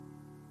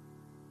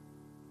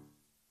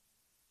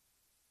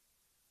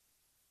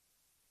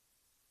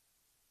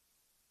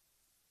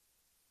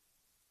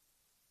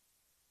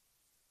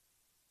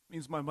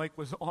Means my mic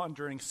was on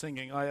during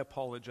singing. I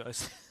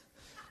apologize.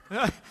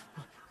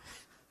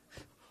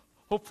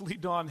 Hopefully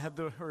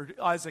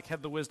Isaac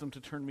had the wisdom to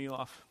turn me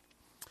off.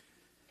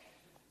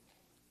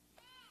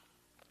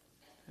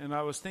 And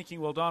I was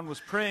thinking while Don was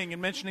praying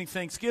and mentioning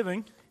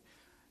Thanksgiving,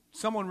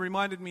 someone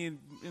reminded me in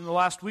the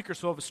last week or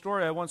so of a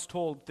story I once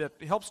told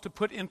that helps to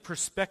put in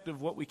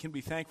perspective what we can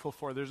be thankful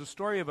for. There's a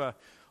story of an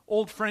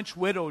old French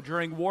widow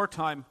during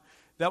wartime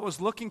that was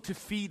looking to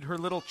feed her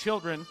little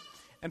children.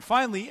 And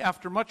finally,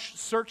 after much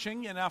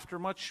searching and after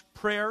much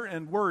prayer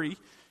and worry,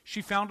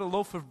 she found a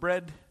loaf of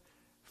bread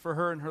for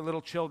her and her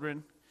little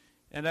children.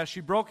 And as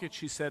she broke it,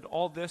 she said,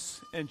 "All this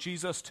and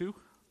Jesus too,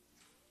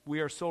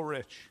 we are so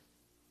rich.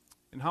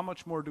 And how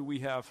much more do we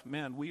have?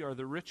 Man, we are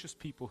the richest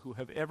people who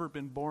have ever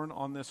been born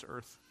on this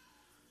earth.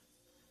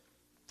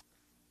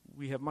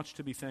 We have much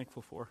to be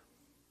thankful for."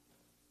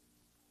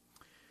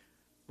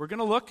 We're going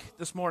to look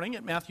this morning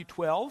at Matthew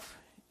 12,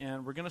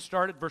 and we're going to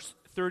start at verse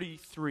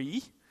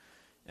 33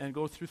 and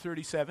go through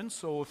 37.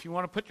 So if you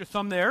want to put your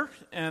thumb there,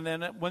 and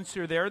then once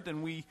you're there,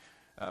 then we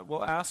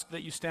will ask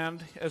that you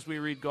stand as we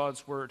read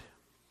God's word.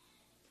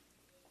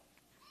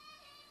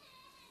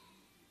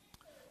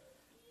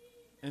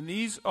 And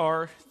these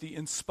are the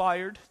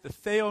inspired, the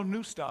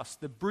theopneustos,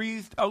 the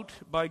breathed out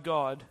by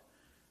God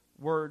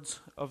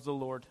words of the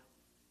Lord.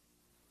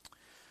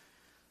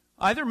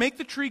 "Either make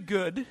the tree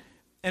good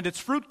and its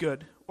fruit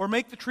good, or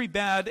make the tree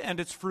bad and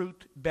its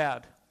fruit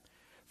bad.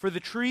 For the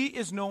tree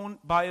is known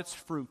by its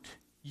fruit.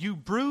 You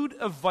brood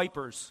of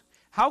vipers,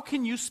 how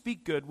can you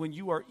speak good when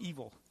you are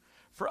evil?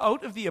 For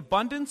out of the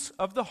abundance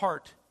of the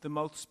heart the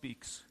mouth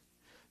speaks.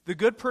 The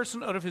good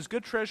person out of his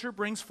good treasure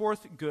brings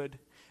forth good,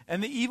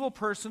 and the evil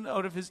person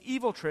out of his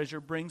evil treasure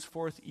brings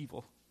forth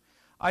evil.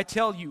 I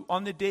tell you,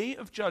 on the day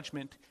of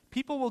judgment,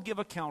 people will give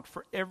account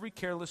for every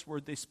careless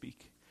word they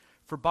speak.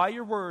 For by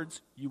your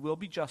words you will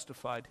be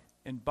justified,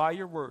 and by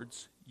your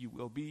words you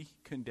will be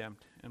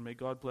condemned." And may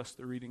God bless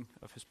the reading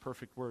of his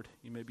perfect word.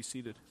 You may be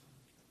seated.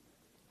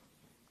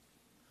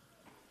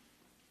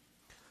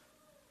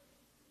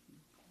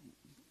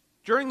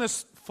 During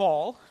this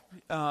fall,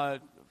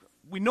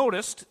 we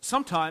noticed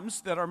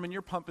sometimes that our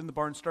manure pump in the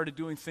barn started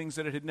doing things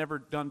that it had never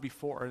done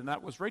before. And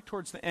that was right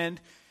towards the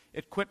end.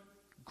 It quit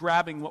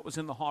grabbing what was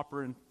in the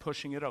hopper and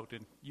pushing it out.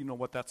 And you know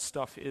what that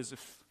stuff is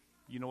if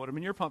you know what a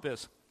manure pump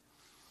is.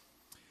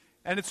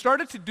 And it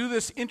started to do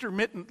this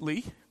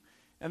intermittently,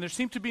 and there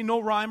seemed to be no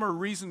rhyme or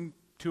reason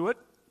to it.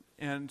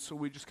 And so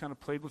we just kind of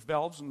played with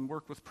valves and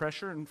worked with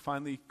pressure and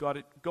finally got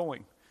it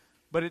going.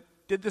 But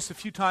it did this a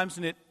few times,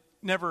 and it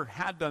never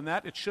had done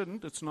that. It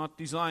shouldn't. It's not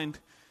designed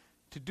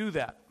to do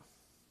that.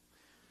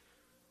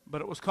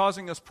 But it was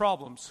causing us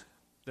problems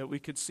that we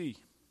could see.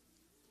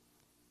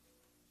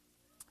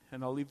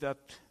 And I'll leave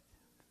that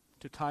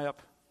to tie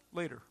up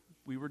later.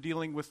 We were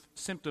dealing with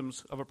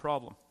symptoms of a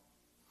problem.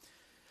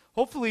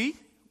 Hopefully,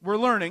 we're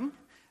learning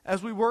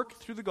as we work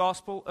through the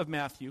Gospel of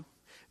Matthew,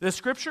 the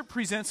Scripture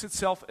presents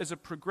itself as a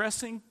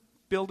progressing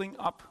building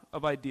up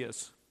of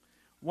ideas.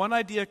 One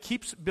idea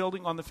keeps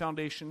building on the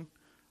foundation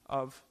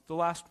of the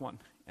last one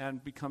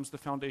and becomes the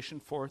foundation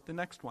for the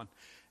next one.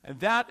 And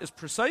that is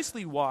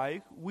precisely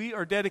why we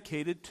are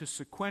dedicated to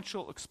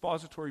sequential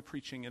expository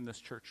preaching in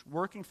this church,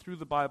 working through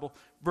the Bible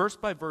verse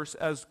by verse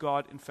as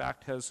God, in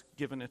fact, has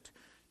given it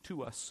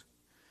to us.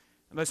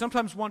 And I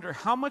sometimes wonder,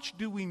 how much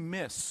do we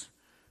miss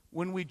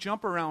when we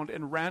jump around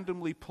and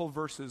randomly pull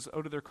verses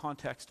out of their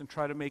context and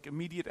try to make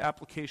immediate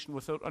application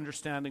without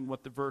understanding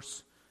what the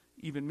verse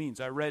even means?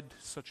 I read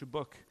such a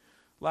book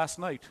last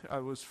night. I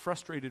was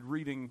frustrated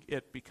reading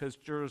it because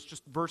there was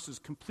just verses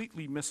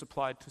completely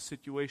misapplied to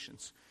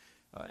situations.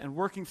 And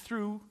working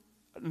through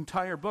an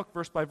entire book,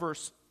 verse by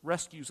verse,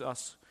 rescues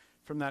us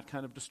from that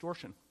kind of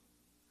distortion.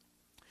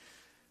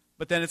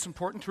 But then it's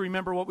important to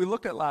remember what we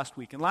looked at last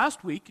week. And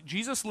last week,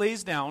 Jesus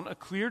lays down a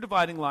clear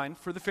dividing line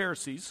for the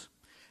Pharisees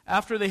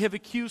after they have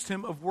accused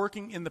him of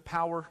working in the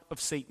power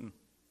of Satan.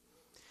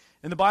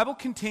 And the Bible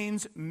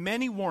contains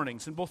many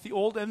warnings in both the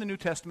Old and the New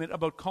Testament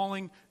about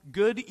calling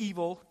good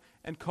evil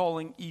and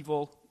calling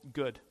evil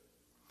good.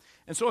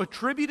 And so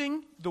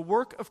attributing the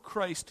work of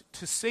Christ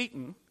to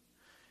Satan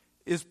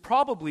is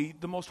probably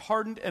the most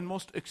hardened and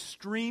most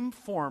extreme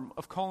form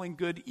of calling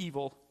good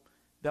evil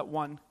that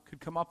one could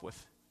come up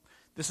with.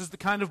 This is the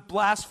kind of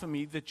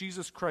blasphemy that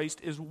Jesus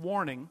Christ is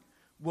warning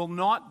will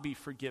not be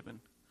forgiven,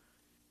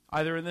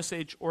 either in this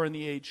age or in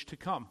the age to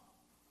come.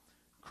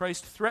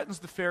 Christ threatens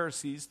the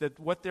Pharisees that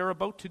what they're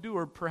about to do,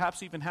 or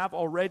perhaps even have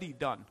already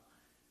done,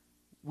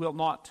 will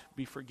not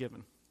be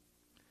forgiven.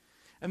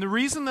 And the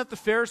reason that the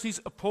Pharisees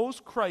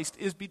oppose Christ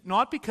is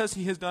not because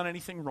he has done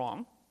anything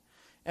wrong,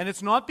 and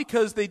it's not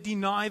because they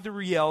deny the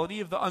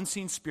reality of the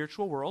unseen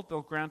spiritual world.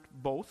 They'll grant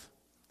both.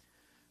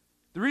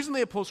 The reason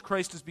they oppose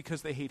Christ is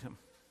because they hate him.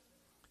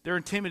 They're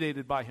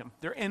intimidated by him.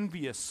 They're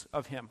envious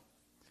of him.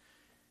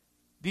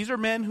 These are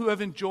men who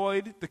have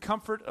enjoyed the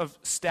comfort of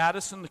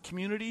status in the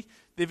community.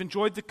 They've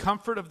enjoyed the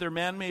comfort of their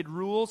man-made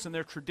rules and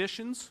their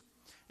traditions.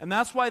 And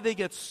that's why they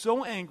get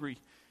so angry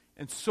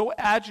and so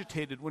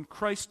agitated when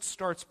Christ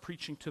starts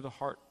preaching to the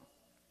heart.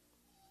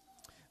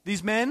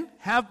 These men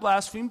have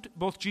blasphemed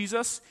both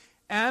Jesus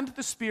and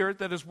the Spirit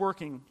that is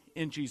working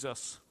in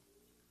Jesus.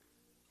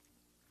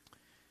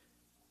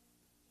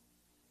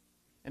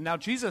 And now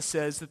Jesus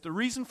says that the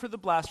reason for the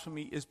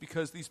blasphemy is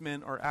because these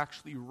men are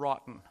actually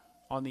rotten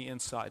on the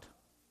inside.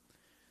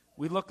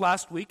 We looked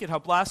last week at how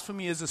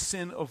blasphemy is a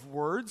sin of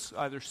words,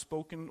 either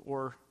spoken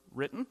or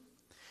written.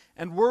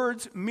 And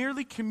words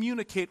merely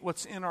communicate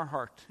what's in our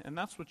heart. And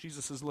that's what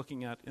Jesus is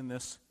looking at in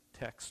this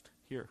text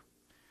here.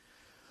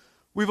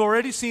 We've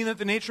already seen that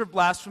the nature of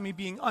blasphemy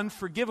being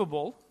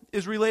unforgivable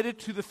is related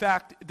to the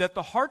fact that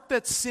the heart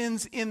that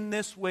sins in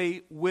this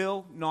way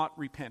will not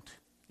repent.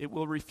 It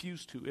will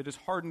refuse to. It is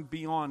hardened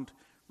beyond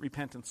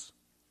repentance.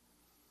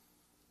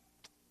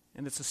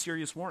 And it's a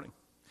serious warning.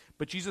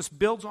 But Jesus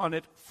builds on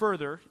it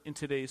further in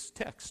today's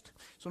text.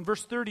 So in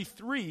verse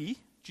 33,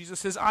 Jesus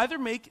says, either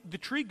make the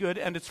tree good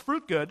and its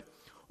fruit good,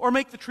 or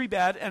make the tree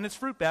bad and its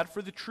fruit bad,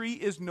 for the tree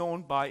is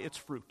known by its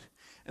fruit.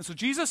 And so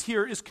Jesus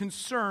here is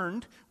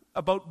concerned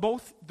about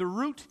both the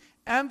root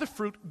and the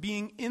fruit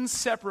being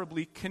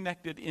inseparably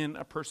connected in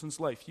a person's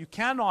life. You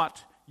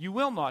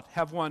will not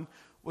have one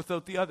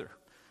without the other.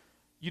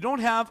 You don't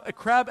have a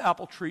crab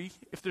apple tree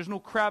if there's no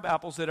crab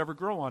apples that ever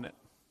grow on it.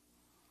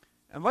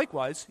 And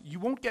likewise, you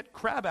won't get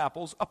crab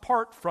apples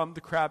apart from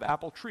the crab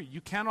apple tree.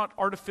 You cannot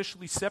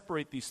artificially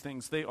separate these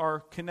things. They are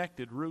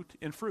connected, root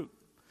and fruit.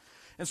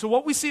 And so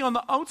what we see on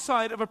the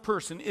outside of a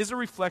person is a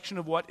reflection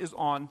of what is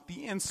on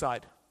the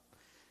inside.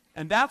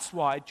 And that's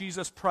why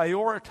Jesus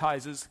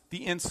prioritizes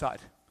the inside.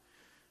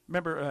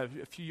 Remember,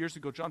 a few years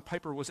ago, John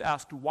Piper was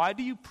asked, why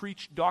do you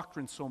preach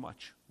doctrine so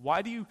much?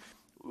 Why do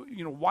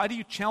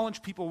you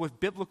challenge people with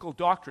biblical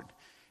doctrine?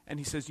 And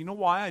he says, you know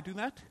why I do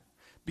that?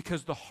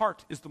 Because the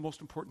heart is the most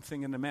important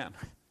thing in a man.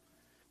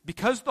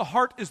 Because the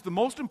heart is the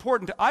most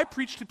important, I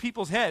preach to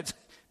people's heads,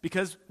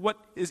 because what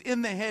is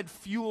in the head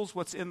fuels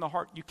what's in the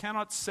heart. You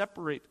cannot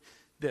separate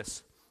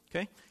this,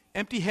 okay?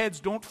 Empty heads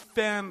don't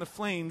fan the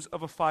flames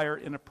of a fire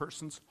in a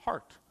person's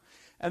heart.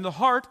 And the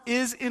heart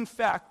is, in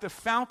fact, the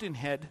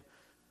fountainhead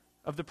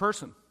of the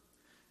person.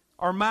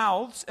 Our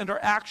mouths and our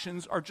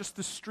actions are just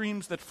the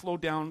streams that flow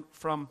down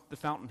from the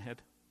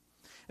fountainhead.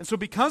 And so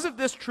because of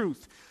this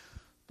truth,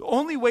 the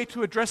only way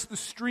to address the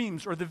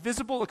streams or the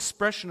visible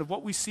expression of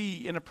what we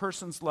see in a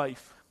person's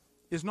life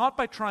is not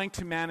by trying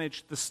to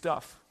manage the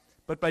stuff,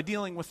 but by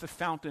dealing with the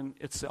fountain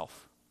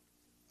itself.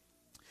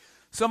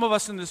 Some of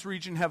us in this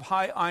region have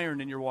high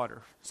iron in your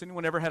water. Has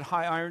anyone ever had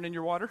high iron in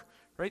your water?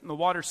 Right? And the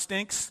water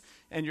stinks,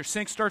 and your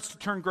sink starts to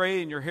turn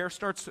gray, and your hair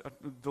starts,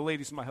 the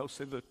ladies in my house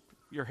say that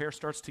your hair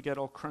starts to get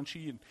all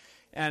crunchy,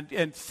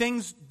 and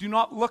things do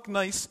not look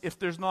nice if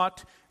there's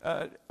not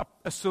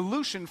a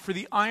solution for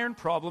the iron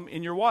problem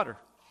in your water.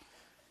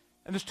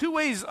 And there's two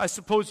ways, I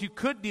suppose, you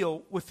could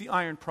deal with the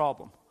iron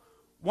problem.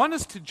 One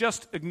is to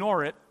just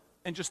ignore it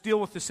and just deal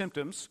with the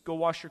symptoms. Go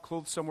wash your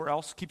clothes somewhere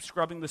else, keep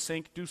scrubbing the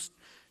sink, just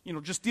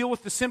deal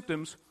with the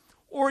symptoms,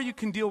 or you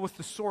can deal with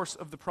the source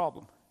of the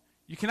problem.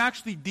 You can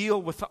actually deal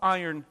with the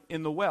iron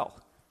in the well,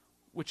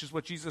 which is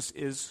what Jesus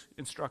is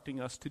instructing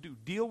us to do.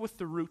 Deal with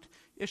the root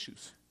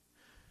issues.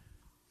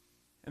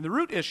 And the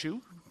root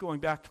issue, going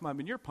back to my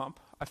manure pump,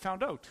 I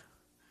found out.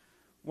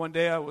 One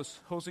day I was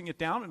hosing it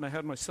down, and I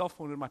had my cell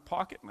phone in my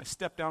pocket, and I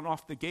stepped down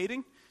off the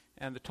gating,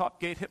 and the top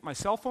gate hit my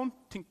cell phone,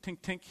 tink, tink,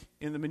 tink,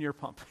 in the manure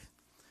pump.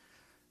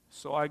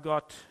 So I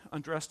got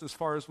undressed as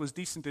far as was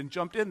decent and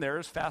jumped in there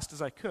as fast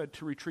as I could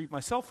to retrieve my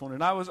cell phone.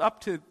 And I was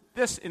up to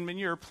this in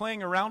manure,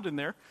 playing around in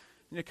there,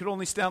 and it could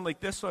only stand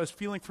like this, so I was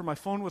feeling for my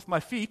phone with my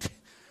feet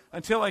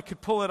until I could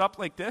pull it up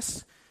like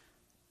this.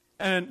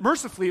 And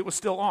mercifully, it was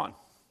still on.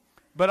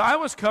 But I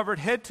was covered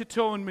head to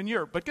toe in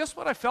manure. But guess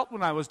what I felt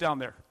when I was down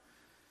there?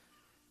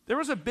 There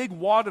was a big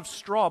wad of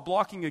straw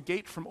blocking a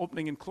gate from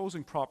opening and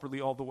closing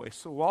properly all the way.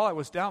 So while I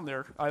was down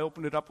there, I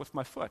opened it up with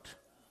my foot.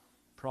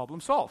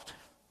 Problem solved.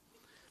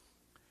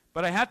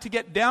 But I had to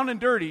get down and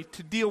dirty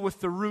to deal with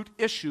the root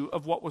issue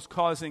of what was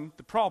causing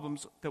the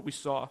problems that we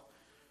saw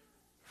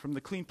from the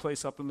clean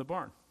place up in the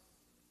barn.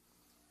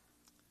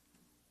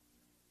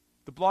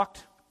 The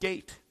blocked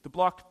gate, the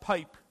blocked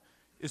pipe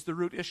is the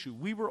root issue.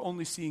 We were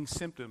only seeing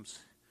symptoms,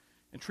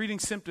 and treating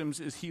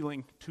symptoms is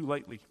healing too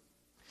lightly.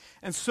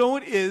 And so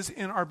it is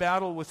in our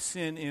battle with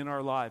sin in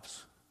our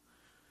lives.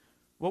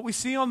 What we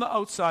see on the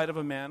outside of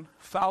a man,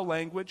 foul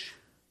language,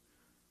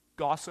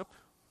 gossip,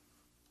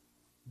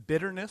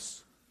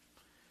 bitterness,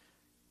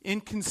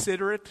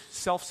 inconsiderate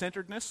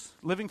self-centeredness,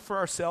 living for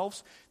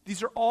ourselves,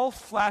 these are all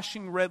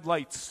flashing red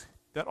lights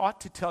that ought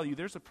to tell you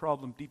there's a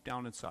problem deep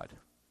down inside.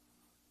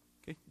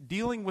 Okay?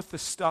 Dealing with the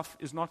stuff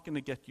is not going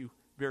to get you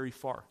very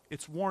far.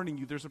 It's warning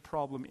you there's a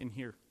problem in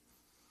here.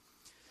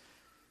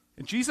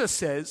 And Jesus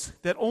says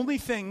that only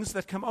things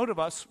that come out of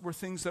us were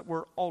things that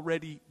were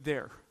already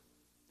there.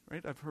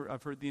 Right?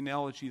 I've heard the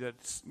analogy that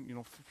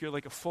if you're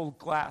like a full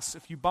glass,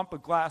 if you bump a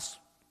glass,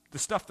 the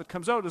stuff that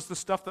comes out is the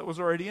stuff that was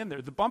already in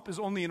there. The bump is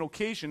only an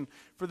occasion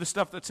for the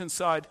stuff that's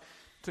inside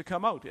to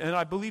come out. And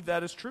I believe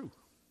that is true.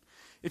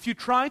 If you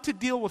try to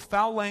deal with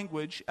foul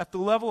language at the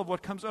level of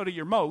what comes out of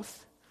your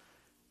mouth,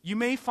 you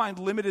may find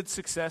limited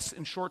success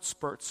in short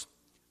spurts.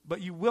 but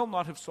you will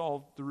not have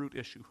solved the root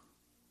issue.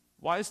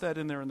 Why is that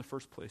in there in the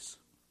first place?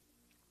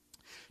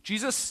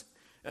 Jesus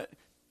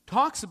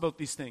talks about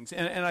these things,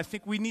 and I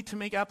think we need to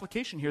make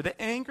application here.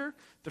 The anger,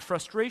 the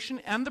frustration,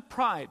 and the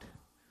pride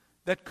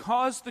that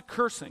cause the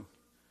cursing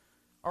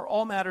are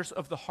all matters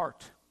of the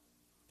heart.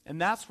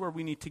 And that's where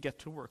we need to get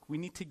to work. We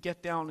need to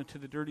get down into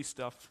the dirty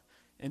stuff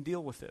and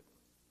deal with it.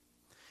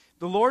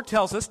 The Lord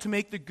tells us to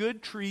make the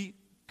good tree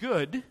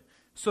good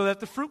so that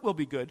the fruit will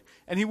be good.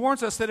 And he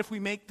warns us that if we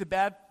make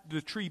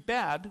the tree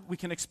bad, we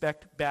can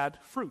expect bad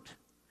fruit.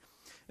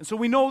 And so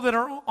we know that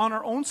on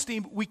our own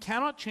steam, we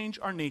cannot change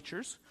our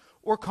natures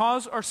or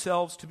cause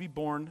ourselves to be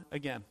born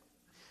again.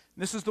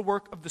 And this is the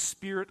work of the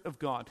Spirit of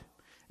God.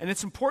 And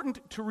it's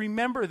important to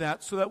remember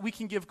that so that we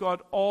can give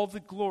God all the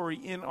glory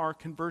in our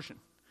conversion.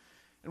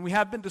 And we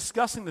have been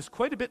discussing this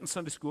quite a bit in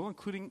Sunday school,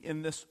 including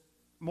in this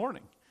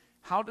morning.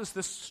 How does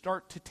this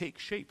start to take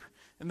shape?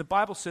 And the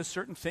Bible says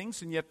certain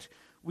things, and yet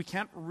we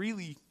can't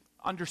really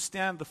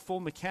understand the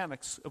full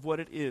mechanics of what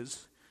it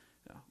is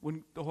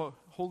when the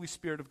Holy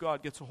Spirit of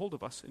God gets a hold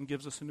of us and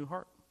gives us a new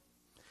heart.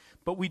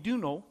 But we do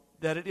know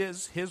that it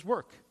is his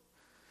work.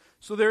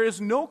 So there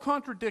is no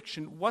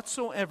contradiction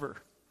whatsoever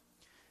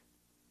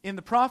in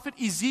the prophet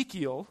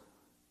Ezekiel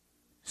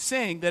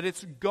saying that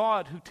it's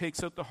God who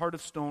takes out the heart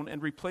of stone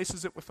and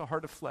replaces it with a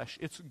heart of flesh.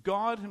 It's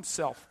God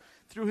himself,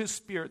 through his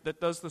Spirit,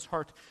 that does this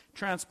heart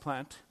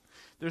transplant.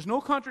 There's no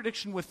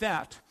contradiction with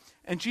that.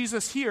 And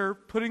Jesus here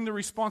putting the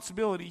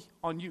responsibility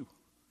on you.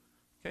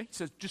 Okay? He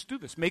says, just do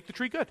this. Make the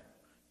tree good.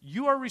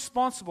 You are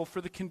responsible for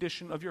the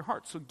condition of your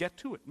heart. So get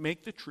to it.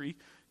 Make the tree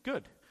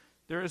good.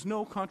 There is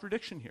no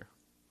contradiction here.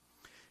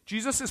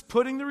 Jesus is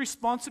putting the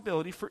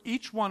responsibility for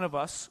each one of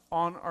us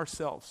on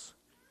ourselves.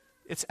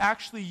 It's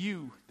actually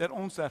you that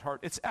owns that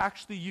heart. It's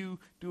actually you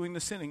doing the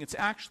sinning. It's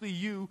actually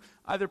you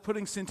either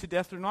putting sin to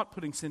death or not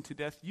putting sin to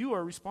death. You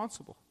are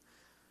responsible.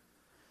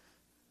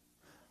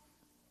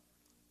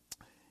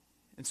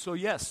 And so,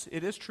 yes,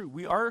 it is true.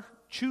 We are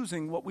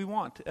choosing what we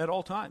want at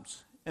all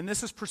times. And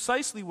this is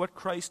precisely what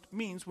Christ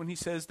means when he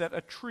says that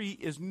a tree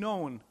is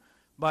known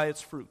by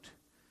its fruit.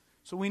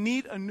 So we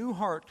need a new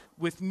heart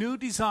with new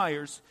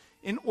desires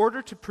in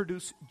order to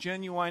produce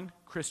genuine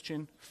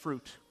Christian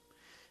fruit.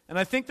 And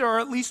I think there are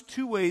at least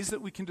two ways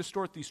that we can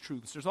distort these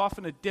truths. There's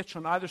often a ditch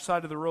on either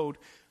side of the road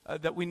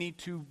that we need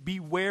to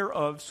beware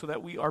of so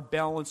that we are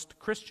balanced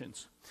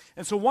Christians.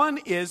 And so one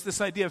is this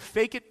idea of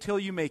fake it till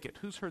you make it.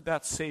 Who's heard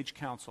that sage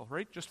counsel,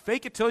 right? Just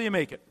fake it till you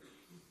make it.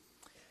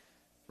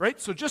 Right?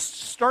 So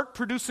just start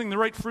producing the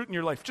right fruit in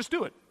your life. Just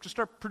do it. Just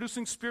start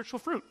producing spiritual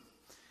fruit.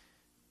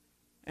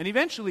 And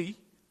eventually,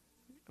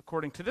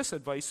 according to this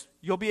advice,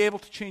 you'll be able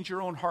to change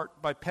your own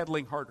heart by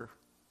pedaling harder.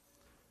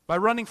 By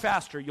running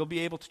faster, you'll be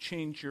able to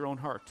change your own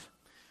heart.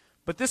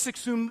 But this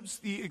assumes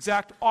the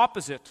exact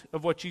opposite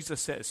of what Jesus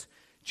says.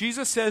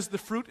 Jesus says the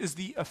fruit is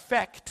the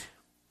effect,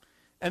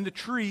 and the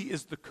tree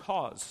is the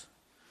cause.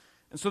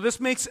 And so this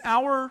makes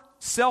our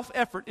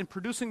self-effort in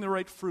producing the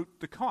right fruit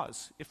the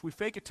cause. If we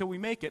fake it till we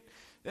make it,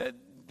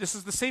 this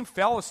is the same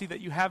fallacy that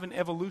you have in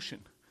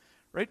evolution.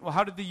 Right? Well,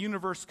 how did the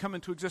universe come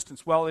into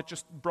existence? Well, it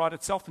just brought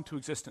itself into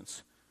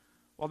existence.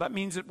 Well, that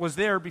means it was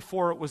there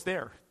before it was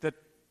there. That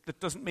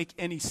doesn't make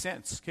any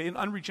sense. Okay? An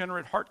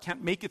unregenerate heart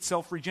can't make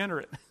itself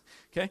regenerate.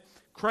 Okay?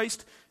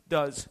 Christ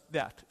does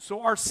that.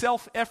 So our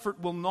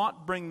self-effort will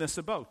not bring this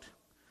about.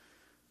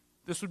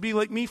 This would be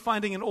like me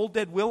finding an old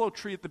dead willow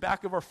tree at the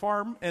back of our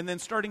farm and then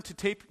starting to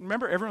tape.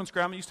 Remember, everyone's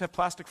grandma used to have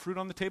plastic fruit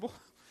on the table?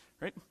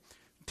 Right?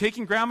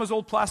 Taking grandma's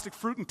old plastic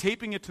fruit and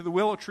taping it to the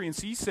willow tree and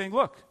saying,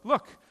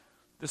 look,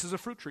 this is a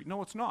fruit tree.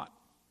 No, it's not.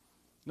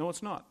 No,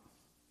 it's not.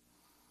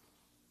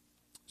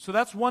 So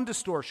that's one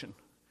distortion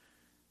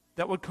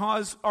that would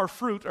cause our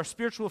fruit, our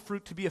spiritual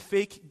fruit, to be a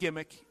fake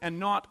gimmick and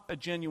not a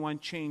genuine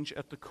change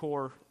at the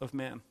core of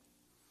man.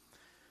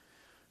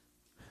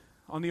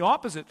 On the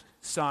opposite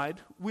side,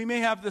 we may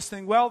have this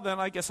thing, well, then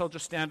I guess I'll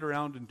just stand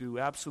around and do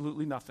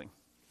absolutely nothing.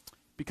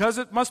 Because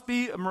it must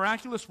be a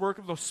miraculous work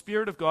of the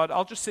Spirit of God,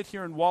 I'll just sit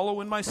here and wallow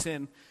in my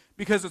sin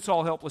because it's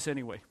all helpless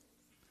anyway.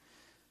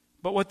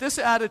 But what this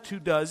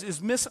attitude does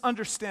is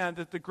misunderstand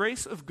that the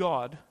grace of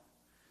God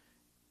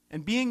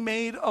and being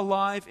made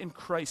alive in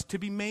Christ, to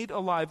be made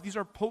alive, these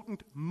are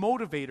potent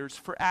motivators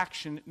for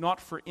action,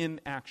 not for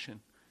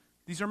inaction.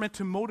 These are meant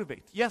to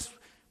motivate. Yes,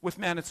 with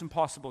man it's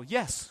impossible.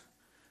 Yes,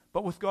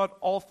 but with God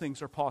all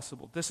things are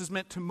possible. This is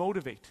meant to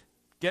motivate.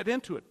 Get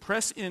into it.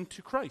 Press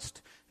into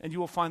Christ, and you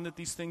will find that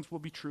these things will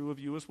be true of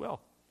you as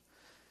well.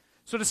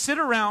 So to sit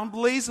around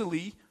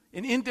lazily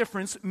in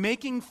indifference,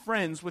 making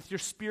friends with your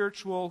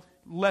spiritual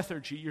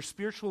lethargy, your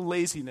spiritual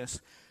laziness,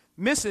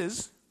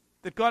 misses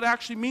that God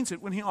actually means it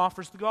when he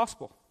offers the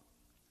gospel.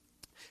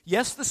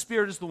 Yes, the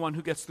Spirit is the one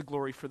who gets the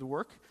glory for the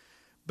work,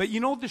 but you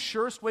know the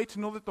surest way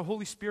to know that the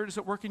Holy Spirit is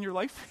at work in your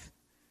life?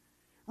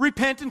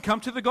 Repent and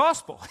come to the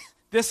gospel.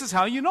 This is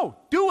how you know.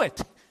 Do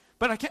it.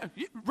 But I can't.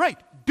 Right,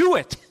 do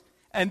it.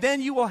 And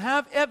then you will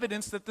have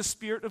evidence that the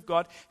Spirit of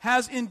God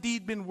has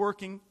indeed been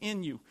working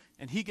in you,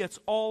 and he gets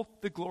all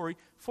the glory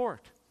for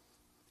it.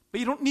 But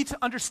you don't need to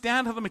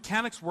understand how the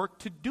mechanics work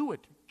to do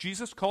it.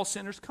 Jesus calls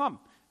sinners, come.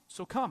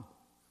 So come.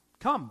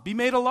 Come, be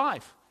made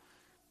alive.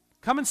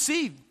 Come and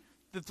see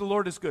that the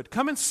Lord is good.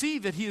 Come and see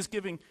that he is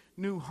giving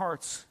new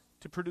hearts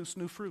to produce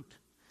new fruit.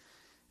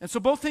 And so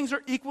both things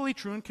are equally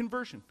true in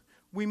conversion.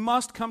 We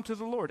must come to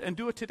the Lord and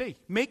do it today.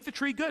 Make the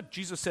tree good,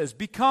 Jesus says.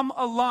 Become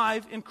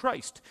alive in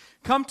Christ.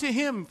 Come to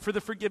him for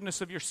the forgiveness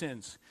of your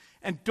sins.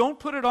 And don't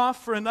put it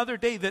off for another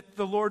day that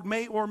the Lord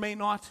may or may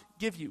not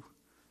give you.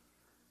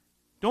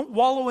 Don't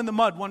wallow in the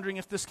mud wondering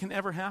if this can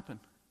ever happen.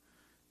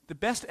 The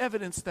best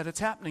evidence that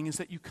it's happening is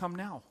that you come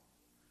now.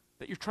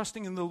 That you're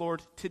trusting in the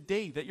Lord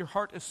today. That your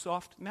heart is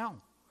soft now.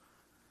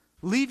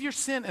 Leave your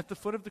sin at the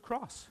foot of the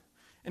cross.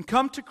 And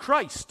come to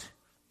Christ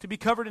to be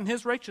covered in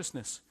his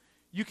righteousness.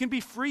 You can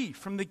be free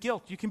from the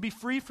guilt. You can be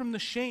free from the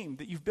shame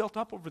that you've built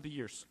up over the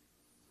years.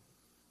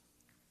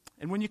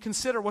 And when you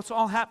consider what's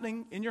all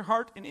happening in your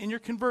heart and in your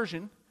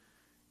conversion,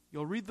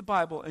 you'll read the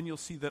Bible and you'll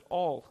see that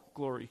all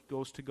glory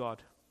goes to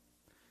God.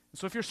 And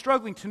so if you're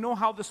struggling to know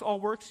how this all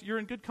works, you're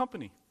in good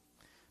company.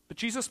 But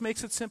Jesus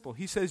makes it simple.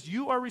 He says,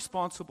 you are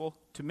responsible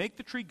to make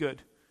the tree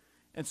good,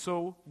 and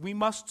so we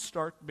must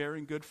start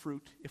bearing good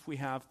fruit if we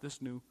have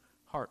this new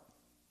heart.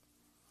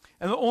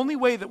 And the only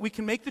way that we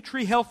can make the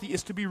tree healthy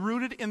is to be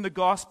rooted in the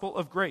gospel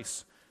of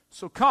grace.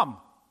 So come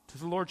to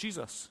the Lord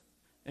Jesus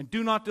and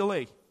do not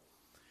delay.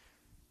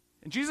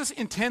 And Jesus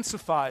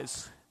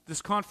intensifies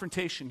this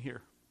confrontation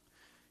here.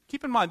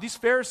 Keep in mind, these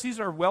Pharisees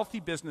are wealthy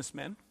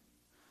businessmen.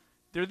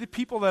 They're the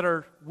people that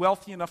are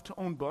wealthy enough to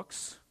own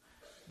books.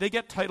 They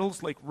get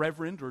titles like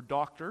reverend or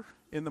doctor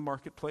in the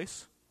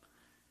marketplace.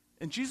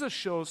 And Jesus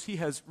shows he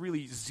has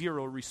really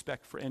zero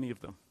respect for any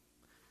of them.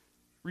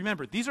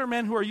 Remember, these are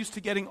men who are used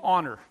to getting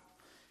honor.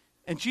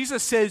 And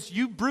Jesus says,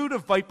 you brood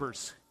of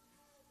vipers,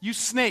 you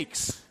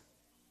snakes,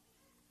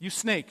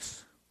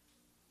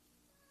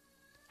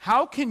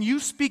 how can you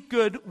speak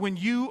good when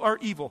you are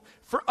evil?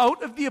 For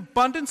out of the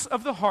abundance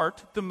of the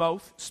heart, the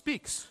mouth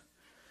speaks.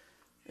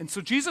 And so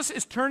Jesus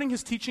is turning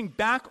his teaching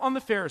back on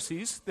the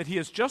Pharisees that he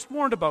has just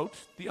warned about,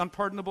 the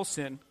unpardonable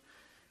sin.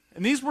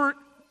 And these were,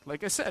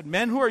 like I said,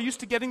 men who are used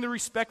to getting the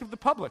respect of the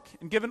public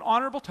and given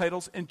honorable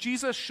titles, and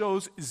Jesus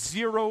shows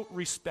zero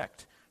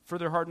respect for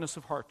their hardness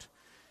of heart.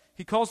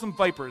 He calls them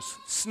vipers,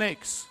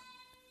 snakes,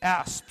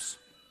 asps.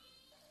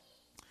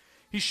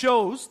 He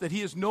shows that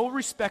he is no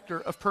respecter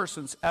of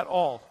persons at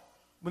all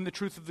when the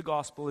truth of the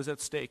gospel is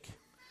at stake.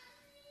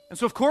 And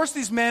so, of course,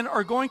 these men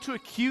are going to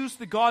accuse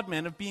the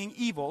God-man of being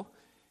evil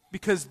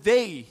because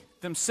they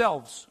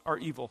themselves are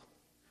evil.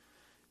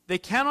 They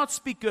cannot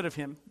speak good of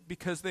him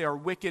because they are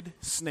wicked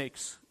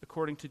snakes,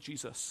 according to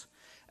Jesus.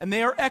 And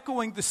they are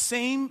echoing the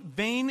same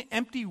vain,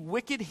 empty,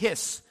 wicked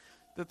hiss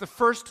that the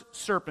first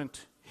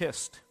serpent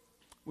hissed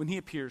when he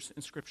appears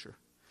in Scripture.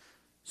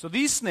 So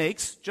these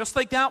snakes, just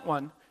like that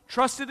one,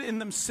 trusted in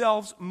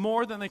themselves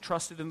more than they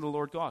trusted in the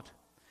Lord God.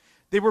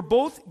 They were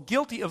both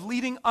guilty of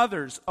leading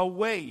others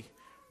away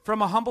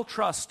from a humble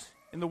trust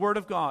in the Word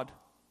of God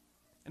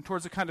and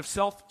towards a kind of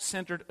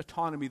self-centered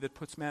autonomy that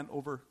puts man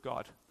over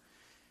God.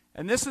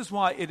 And this is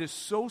why it is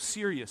so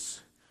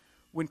serious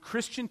when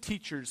Christian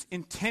teachers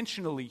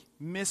intentionally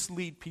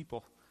mislead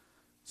people.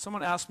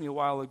 Someone asked me a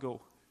while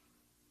ago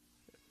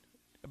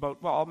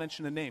about, well, I'll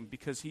mention a name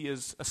because he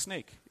is a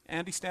snake,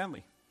 Andy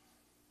Stanley.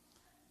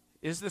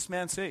 Is this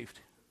man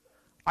saved?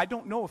 I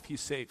don't know if he's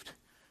saved,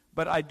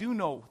 but I do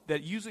know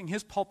that using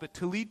his pulpit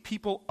to lead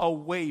people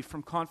away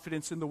from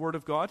confidence in the Word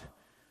of God,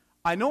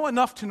 I know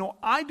enough to know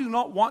I do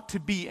not want to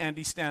be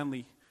Andy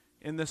Stanley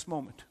in this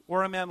moment,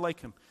 or a man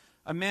like him.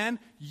 A man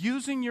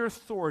using your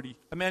authority,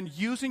 a man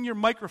using your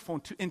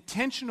microphone to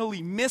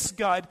intentionally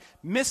misguide,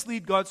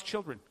 mislead God's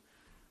children.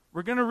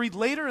 We're going to read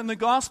later in the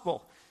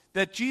gospel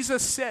that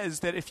Jesus says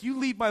that if you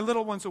lead my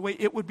little ones away,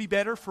 it would be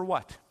better for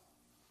what?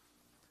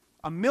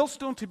 A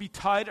millstone to be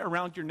tied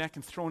around your neck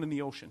and thrown in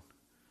the ocean.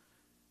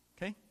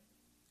 Okay?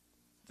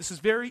 This is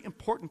very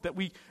important that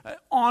we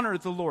honor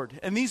the Lord.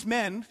 And these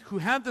men who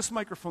had this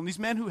microphone, these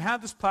men who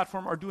had this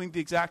platform are doing the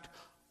exact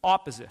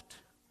opposite.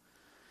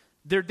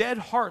 Their dead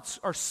hearts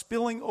are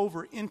spilling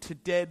over into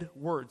dead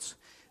words.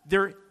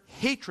 Their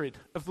hatred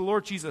of the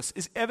Lord Jesus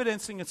is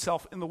evidencing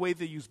itself in the way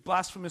they use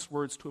blasphemous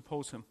words to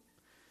oppose him.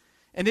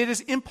 And it is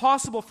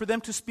impossible for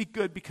them to speak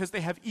good because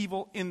they have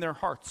evil in their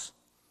hearts.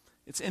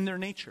 It's in their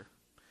nature.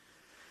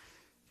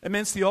 At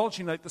Men's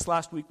Theology Night this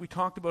last week, we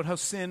talked about how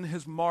sin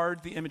has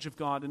marred the image of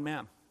God in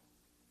man.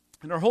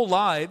 And our whole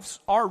lives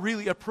are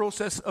really a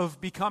process of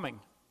becoming.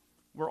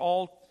 We're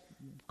all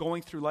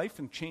going through life,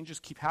 and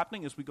changes keep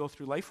happening as we go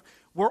through life.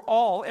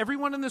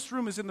 Everyone in this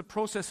room is in the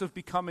process of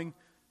becoming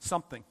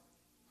something.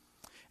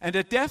 And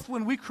at death,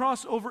 when we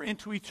cross over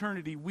into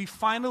eternity, we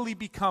finally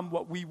become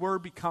what we were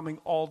becoming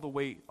all the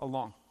way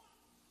along.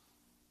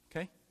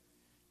 Okay?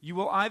 You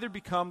will either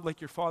become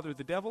like your father,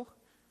 the devil,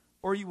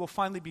 or you will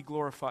finally be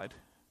glorified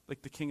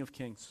like the King of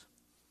Kings.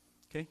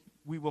 Okay?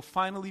 We will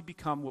finally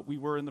become what we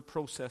were in the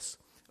process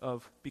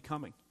of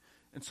becoming.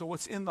 And so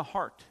what's in the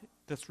heart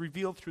that's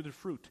revealed through the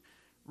fruit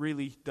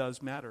really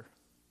does matter.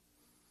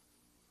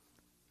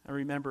 I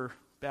remember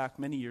back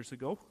many years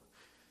ago,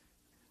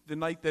 the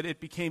night that it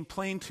became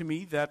plain to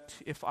me that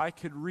if I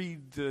could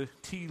read the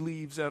tea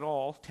leaves at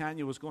all,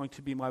 Tanya was going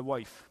to be my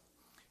wife.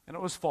 And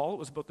it was fall. It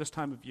was about this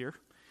time of year.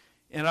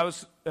 And I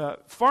was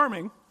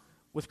farming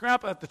with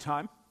Grandpa at the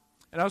time,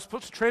 and I was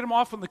supposed to trade him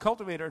off on the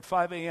cultivator at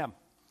 5 a.m.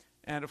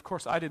 And, of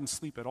course, I didn't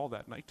sleep at all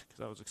that night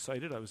because I was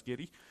excited. I was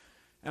giddy.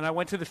 And I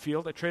went to the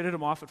field. I traded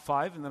him off at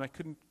 5, and then I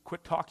couldn't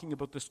quit talking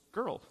about this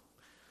girl.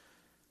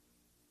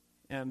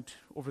 And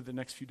over the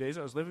next few days,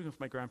 I was living with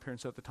my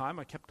grandparents at the time.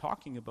 I kept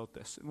talking about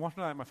this. And one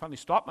time I finally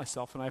stopped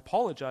myself, and I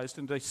apologized,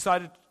 and I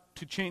decided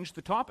to change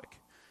the topic.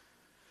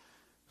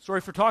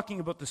 Sorry for talking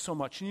about this so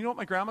much. And you know what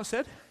my grandma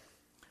said?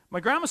 My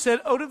grandma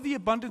said, out of the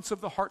abundance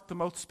of the heart, the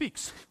mouth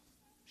speaks.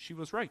 She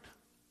was right.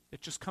 It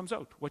just comes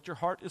out. What your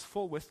heart is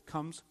full with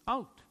comes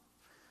out.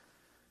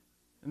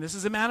 And this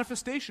is a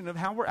manifestation of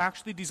how we're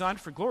actually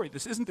designed for glory.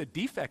 This isn't a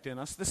defect in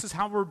us. This is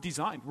how we're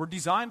designed. We're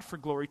designed for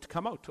glory to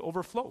come out, to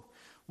overflow.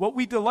 What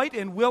we delight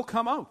in will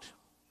come out.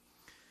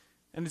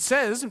 And it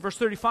says in verse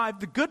 35,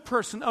 the good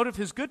person out of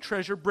his good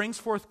treasure brings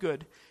forth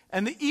good,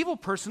 and the evil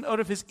person out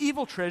of his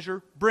evil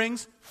treasure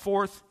brings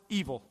forth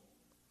evil.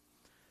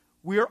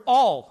 We are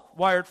all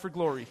wired for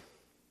glory.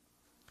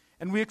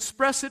 And we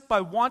express it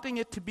by wanting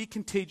it to be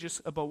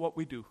contagious about what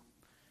we do.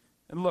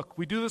 And look,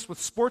 we do this with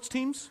sports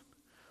teams.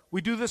 We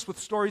do this with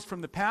stories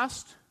from the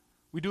past.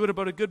 We do it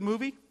about a good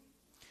movie.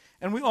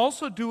 And we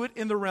also do it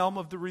in the realm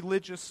of the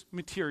religious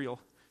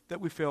material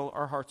that we fill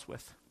our hearts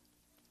with.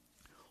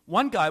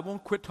 One guy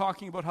won't quit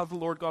talking about how the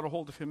Lord got a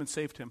hold of him and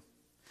saved him.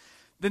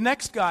 The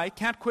next guy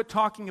can't quit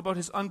talking about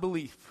his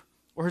unbelief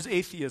or his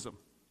atheism.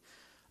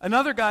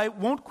 Another guy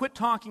won't quit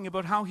talking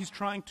about how he's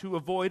trying to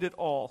avoid it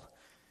all,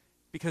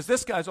 because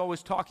this guy's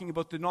always talking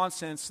about the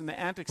nonsense and the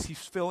antics he's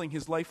filling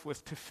his life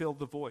with to fill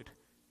the void.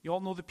 You all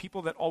know the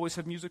people that always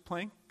have music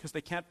playing because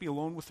they can't be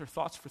alone with their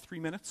thoughts for 3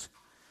 minutes?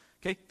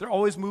 Okay? They're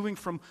always moving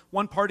from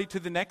one party to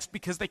the next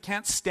because they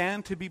can't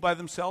stand to be by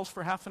themselves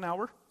for half an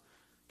hour.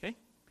 Okay?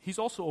 He's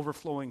also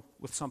overflowing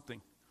with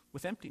something,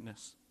 with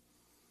emptiness.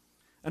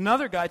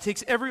 Another guy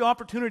takes every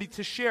opportunity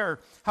to share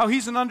how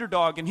he's an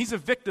underdog and he's a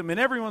victim and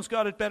everyone's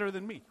got it better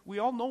than me. We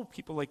all know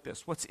people like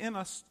this. What's in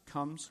us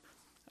comes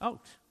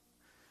out.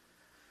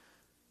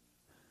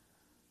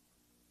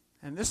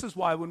 And this is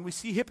why when we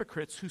see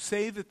hypocrites who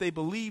say that they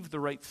believe the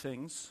right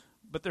things,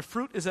 but their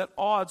fruit is at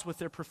odds with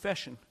their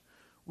profession,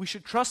 we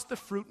should trust the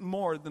fruit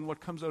more than what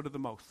comes out of the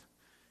mouth.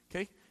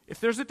 Okay? If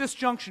there's a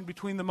disjunction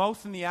between the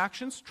mouth and the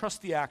actions,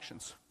 trust the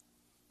actions.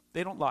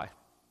 They don't lie.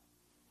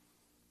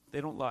 They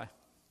don't lie.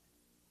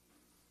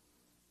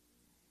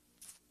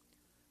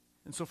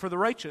 And so for the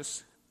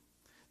righteous,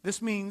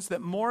 this means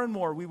that more and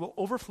more we will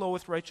overflow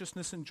with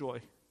righteousness and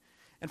joy.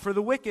 And for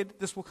the wicked,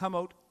 this will come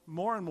out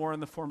more and more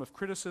in the form of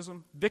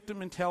criticism, victim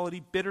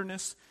mentality,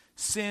 bitterness,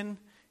 sin,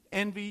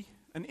 envy,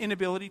 an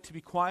inability to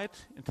be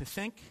quiet and to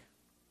think.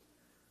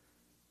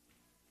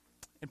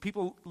 And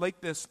people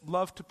like this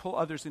love to pull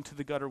others into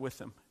the gutter with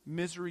them.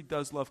 Misery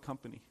does love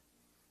company.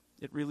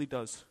 It really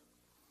does.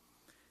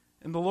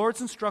 And the Lord's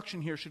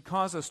instruction here should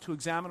cause us to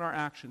examine our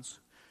actions,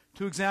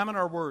 to examine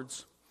our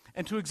words,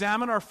 and to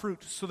examine our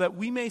fruit so that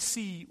we may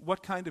see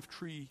what kind of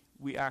tree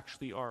we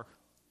actually are.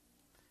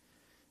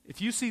 If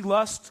you see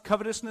lust,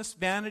 covetousness,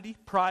 vanity,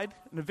 pride,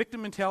 and a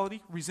victim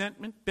mentality,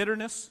 resentment,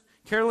 bitterness,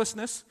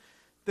 carelessness,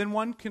 then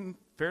one can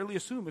fairly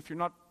assume, if you're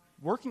not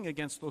working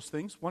against those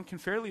things, one can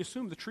fairly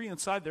assume the tree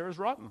inside there is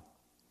rotten.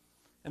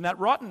 And that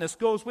rottenness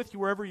goes with you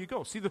wherever you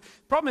go. See, the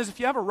problem is if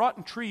you have a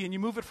rotten tree and you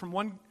move it from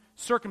one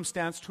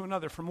circumstance to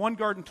another, from one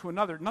garden to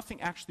another, nothing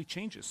actually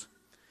changes.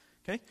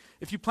 Okay?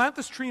 If you plant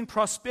this tree in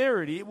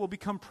prosperity, it will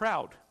become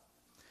proud.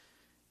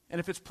 And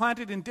if it's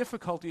planted in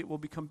difficulty, it will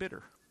become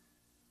bitter.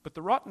 But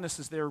the rottenness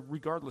is there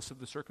regardless of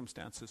the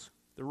circumstances.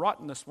 The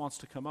rottenness wants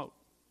to come out.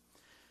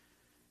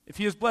 If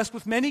he is blessed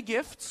with many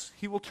gifts,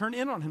 he will turn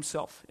in on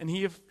himself. And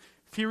if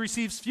he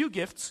receives few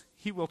gifts,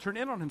 he will turn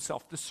in on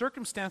himself. The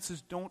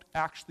circumstances don't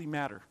actually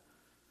matter.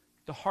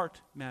 The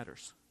heart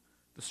matters.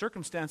 The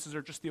circumstances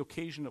are just the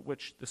occasion at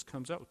which this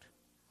comes out.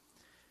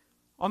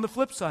 On the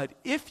flip side,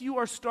 if you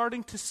are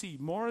starting to see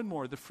more and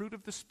more the fruit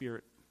of the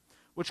Spirit,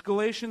 which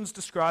Galatians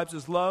describes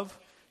as love,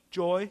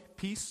 joy,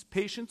 peace,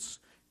 patience,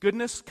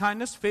 goodness,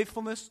 kindness,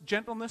 faithfulness,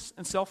 gentleness,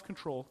 and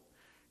self-control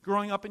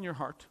growing up in your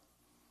heart,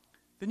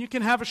 then you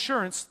can have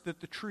assurance that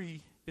the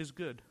tree is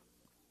good.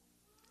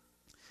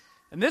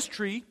 And this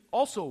tree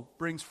also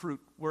brings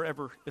fruit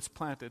wherever it's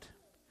planted.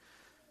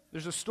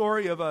 There's a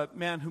story of a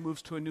man who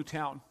moves to a new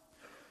town.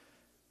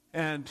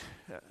 And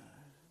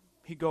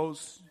he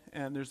goes,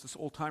 and there's this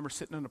old-timer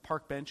sitting on a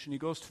park bench, and he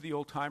goes to the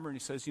old-timer and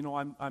he says, you know,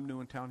 I'm new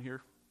in town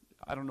here.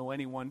 I don't know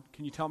anyone.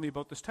 Can you tell me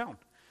about this town?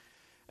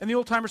 And the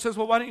old-timer says,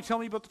 well, why don't you tell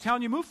me about the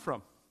town you moved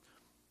from?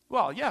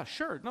 Well, yeah,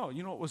 sure. No,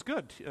 you know, it was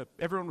good.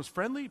 Everyone was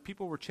friendly.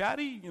 People were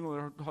chatty. You know,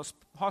 their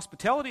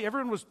hospitality.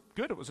 Everyone was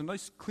good. It was a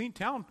nice, clean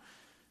town.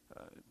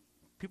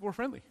 People were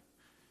friendly.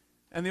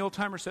 And the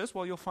old-timer says,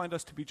 well, you'll find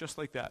us to be just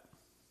like that.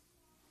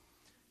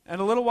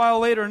 And a little while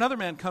later, another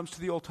man comes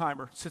to the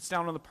old-timer, sits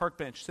down on the park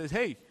bench, says,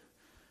 hey,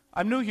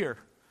 I'm new here.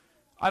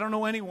 I don't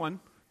know anyone.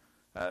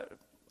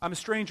 I'm a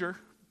stranger.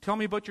 Tell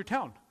me about your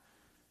town.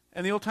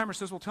 And the old-timer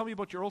says, well, tell me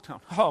about your old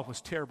town. Oh, it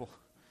was terrible.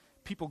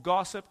 People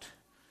gossiped.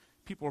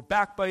 People were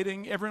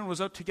backbiting. Everyone was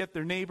out to get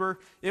their neighbor.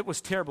 It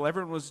was terrible.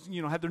 Everyone was,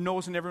 had their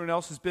nose in everyone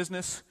else's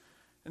business.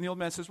 And the old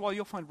man says, well,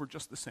 you'll find we're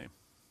just the same.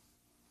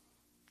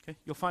 Okay?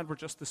 You'll find we're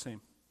just the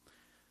same.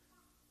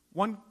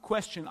 One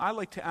question I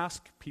like to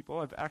ask people,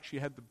 I've actually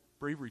had the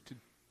bravery to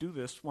do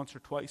this once or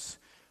twice,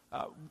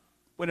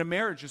 when a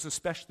marriage is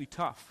especially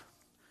tough.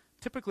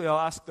 Typically, I'll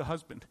ask the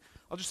husband.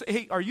 I'll just say,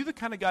 hey, are you the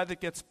kind of guy that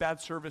gets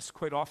bad service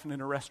quite often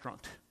in a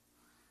restaurant?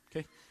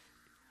 Okay?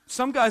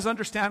 Some guys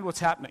understand what's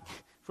happening,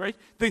 right?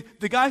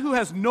 The guy who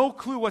has no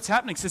clue what's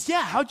happening says,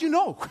 yeah, how'd you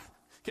know?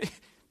 Okay?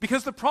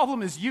 Because the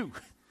problem is you.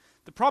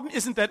 The problem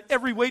isn't that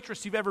every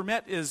waitress you've ever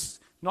met is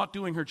not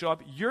doing her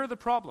job. You're the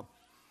problem.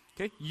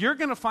 Okay? You're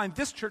going to find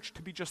this church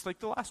to be just like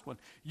the last one.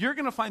 You're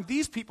going to find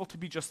these people to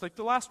be just like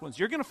the last ones.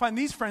 You're going to find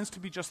these friends to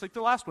be just like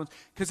the last ones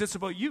because it's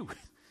about you.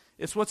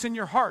 It's what's in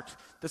your heart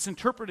that's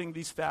interpreting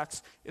these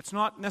facts. It's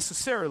not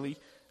necessarily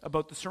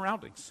about the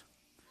surroundings.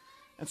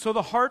 And so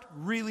the heart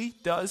really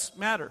does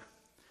matter.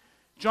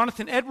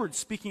 Jonathan Edwards,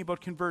 speaking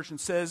about conversion,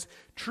 says,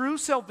 true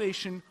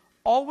salvation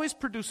always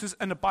produces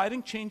an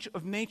abiding change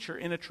of nature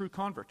in a true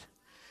convert.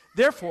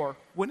 Therefore,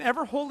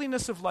 whenever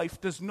holiness of life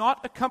does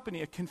not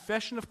accompany a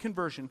confession of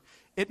conversion,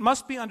 it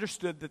must be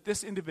understood that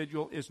this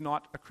individual is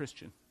not a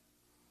Christian.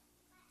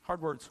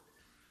 Hard words,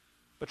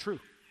 but true.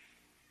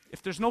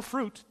 If there's no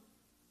fruit,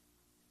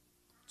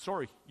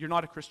 sorry, you're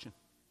not a Christian.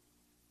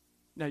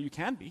 Now you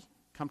can be.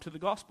 Come to the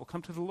gospel.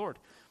 Come to the Lord.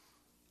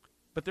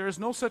 But there is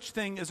no such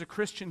thing as a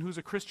Christian who's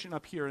a Christian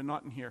up here and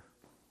not in here.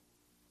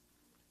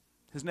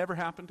 Has never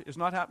happened, is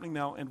not happening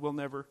now, and will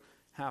never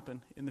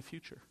happen in the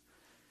future.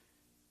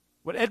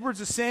 What Edwards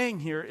is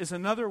saying here is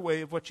another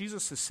way of what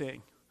Jesus is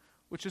saying,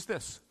 which is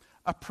this.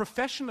 A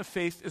profession of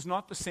faith is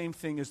not the same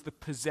thing as the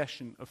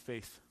possession of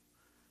faith.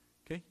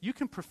 Okay? You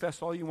can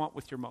profess all you want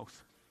with your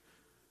mouth,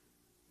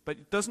 but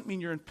it doesn't mean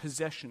you're in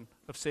possession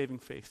of saving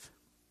faith.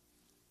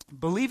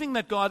 Believing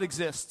that God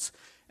exists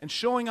and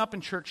showing up in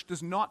church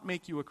does not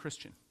make you a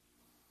Christian.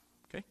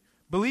 Okay?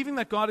 Believing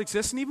that God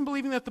exists and even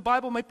believing that the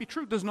Bible might be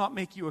true does not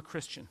make you a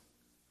Christian.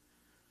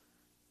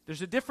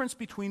 There's a difference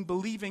between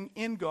believing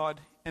in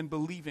God and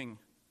believing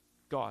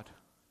God.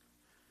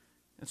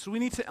 And so we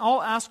need to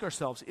all ask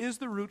ourselves, is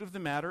the root of the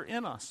matter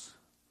in us?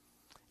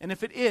 And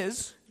if it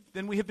is,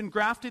 then we have been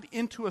grafted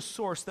into a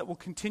source that will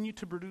continue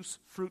to produce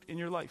fruit in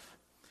your life.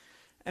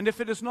 And if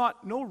it is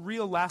not, no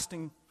real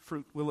lasting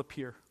fruit will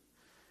appear.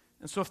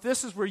 And so if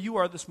this is where you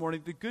are this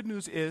morning, the good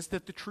news is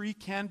that the tree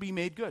can be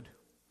made good.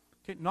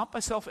 Okay? Not by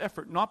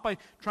self-effort, not by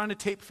trying to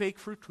tape fake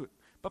fruit to it,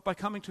 but by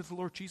coming to the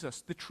Lord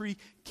Jesus. The tree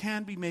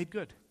can be made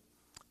good.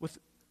 With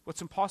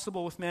what's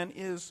impossible with man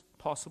is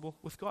possible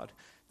with God.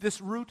 This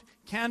root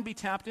can be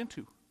tapped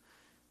into.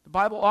 The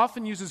Bible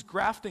often uses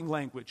grafting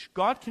language.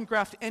 God can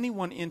graft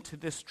anyone into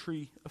this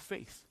tree of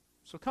faith.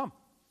 So come.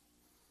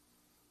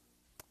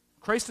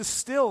 Christ is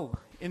still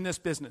in this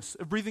business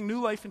of breathing new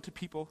life into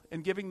people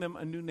and giving them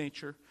a new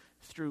nature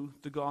through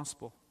the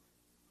gospel.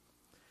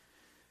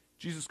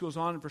 Jesus goes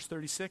on in verse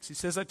 36. He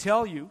says, I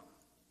tell you,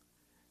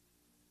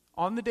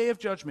 on the day of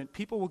judgment,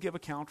 people will give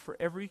account for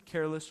every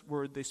careless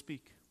word they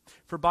speak.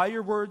 For by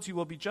your words you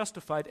will be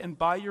justified, and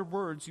by your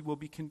words you will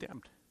be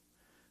condemned.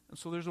 And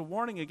so there's a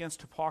warning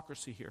against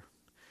hypocrisy here.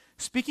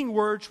 Speaking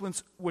words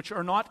which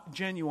are not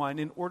genuine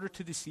in order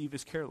to deceive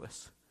is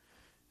careless.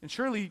 And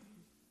surely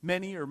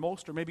many or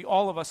most or maybe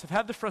all of us have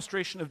had the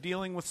frustration of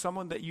dealing with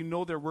someone that you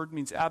know their word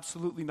means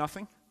absolutely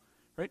nothing,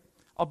 right?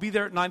 I'll be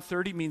there at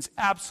 9:30 means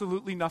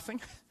absolutely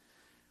nothing.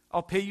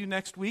 I'll pay you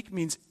next week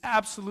means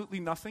absolutely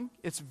nothing.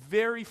 It's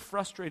very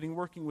frustrating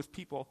working with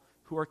people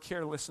who are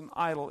careless and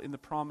idle in the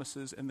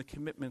promises and the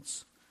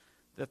commitments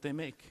that they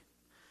make.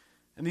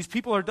 And these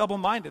people are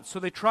double-minded, so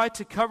they try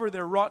to cover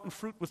their rotten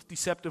fruit with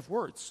deceptive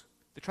words.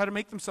 They try to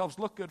make themselves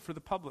look good for the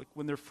public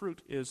when their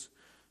fruit is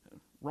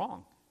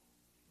wrong.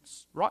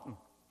 It's rotten.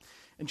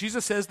 And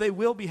Jesus says they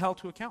will be held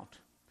to account.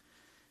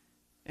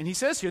 And he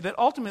says here that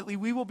ultimately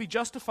we will be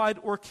justified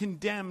or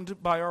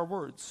condemned by our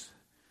words.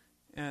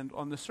 And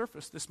on the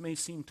surface, this may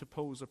seem to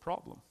pose a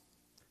problem.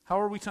 How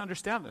are we to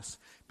understand this?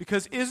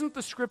 Because isn't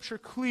the scripture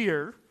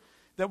clear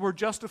that we're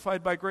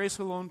justified by grace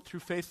alone, through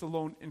faith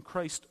alone, in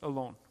Christ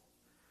alone?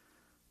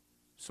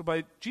 So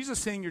by Jesus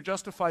saying you're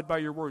justified by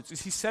your words,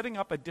 is he setting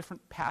up a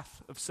different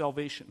path of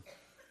salvation?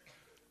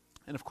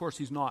 And of course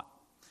he's not.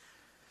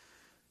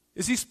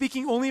 Is he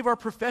speaking only of our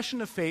profession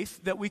of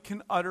faith that we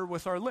can utter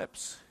with our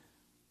lips?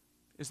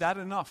 Is that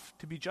enough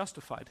to be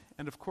justified?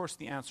 And of course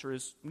the answer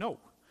is no.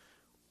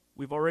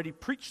 We've already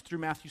preached through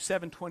Matthew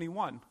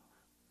 7:21,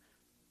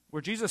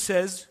 where Jesus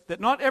says that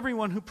not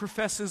everyone who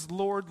professes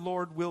Lord,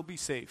 Lord will be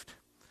saved.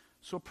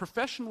 So a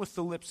profession with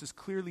the lips is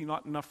clearly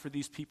not enough for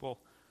these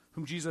people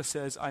whom Jesus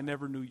says, I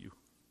never knew you.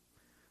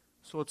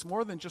 So it's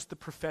more than just the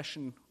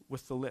profession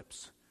with the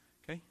lips.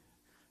 Okay?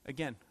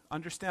 Again,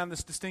 understand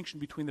this distinction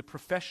between the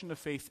profession of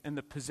faith and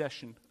the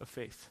possession of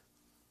faith.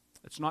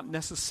 It's not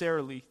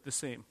necessarily the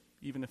same,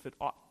 even if it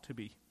ought to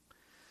be.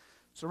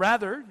 So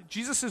rather,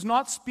 Jesus is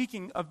not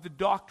speaking of the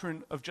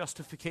doctrine of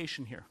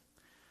justification here.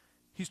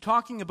 he's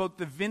talking about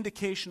the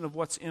vindication of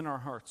what's in our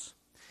hearts.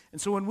 And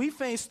so when we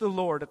face the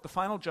Lord at the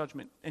final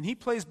judgment, and he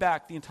plays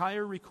back the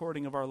entire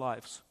recording of our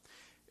lives,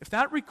 if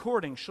that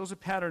recording shows a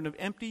pattern of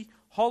empty,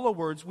 hollow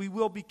words, we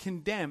will be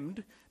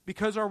condemned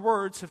because our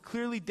words have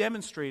clearly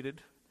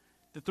demonstrated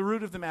that the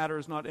root of the matter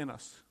is not in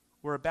us.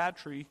 We're a bad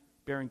tree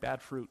bearing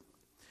bad fruit.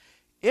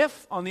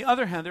 If, on the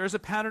other hand, there is a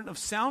pattern of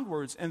sound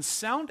words and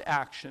sound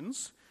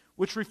actions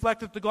which reflect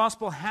that the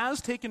gospel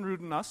has taken root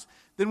in us,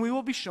 then we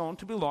will be shown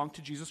to belong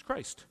to Jesus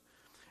Christ.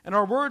 And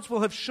our words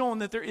will have shown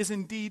that there is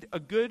indeed a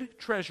good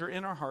treasure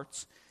in our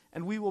hearts,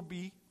 and we will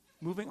be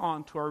moving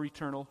on to our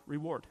eternal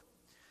reward.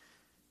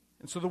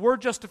 And so the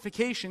word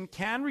justification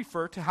can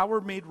refer to how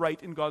we're made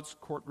right in God's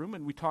courtroom,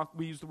 and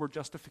we use the word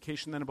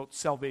justification then about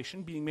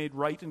salvation, being made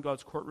right in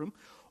God's courtroom.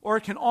 Or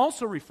it can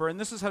also refer, and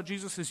this is how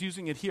Jesus is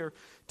using it here,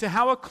 to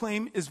how a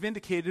claim is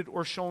vindicated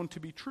or shown to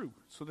be true.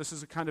 So this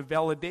is a kind of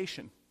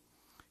validation.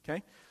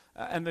 Okay?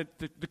 And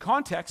the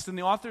context and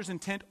the author's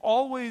intent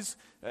always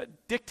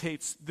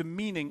dictates the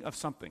meaning of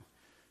something.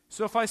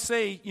 So if I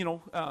say,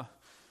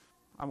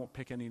 I won't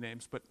pick any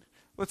names, but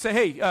let's say,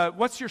 hey,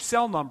 what's your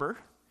cell number?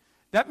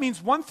 That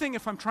means one thing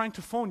if I'm trying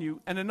to phone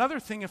you, and another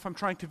thing if I'm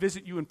trying to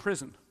visit you in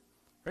prison.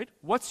 Right?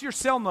 What's your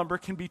cell number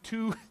can be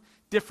two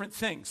different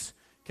things.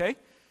 Okay?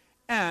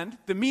 And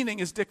the meaning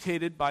is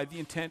dictated by the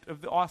intent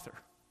of the author,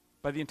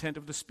 by the intent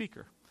of the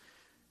speaker.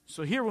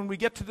 So here, when we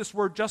get to this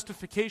word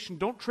justification,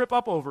 don't trip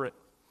up over it.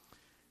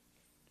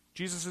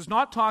 Jesus is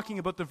not talking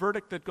about the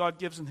verdict that God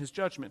gives in his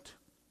judgment,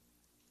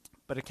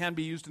 but it can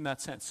be used in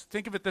that sense.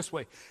 Think of it this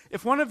way.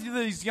 If one of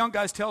these young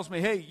guys tells me,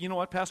 hey, you know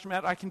what, Pastor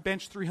Matt, I can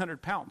bench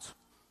 300 pounds.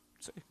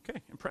 I'd say,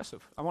 okay,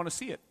 impressive. I want to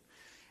see it.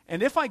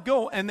 And if I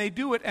go and they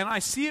do it and I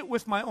see it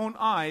with my own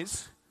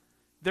eyes,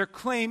 their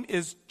claim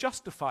is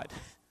justified.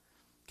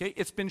 Okay,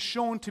 it's been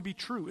shown to be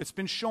true. It's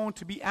been shown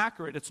to be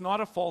accurate. It's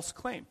not a false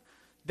claim.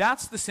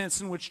 That's the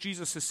sense in which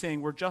Jesus is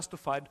saying we're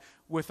justified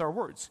with our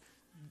words.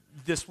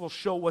 This will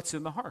show what's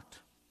in the heart.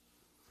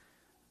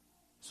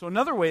 So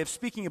another way of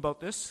speaking about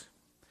this,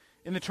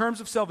 in the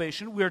terms of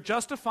salvation, we are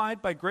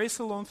justified by grace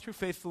alone, through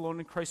faith alone,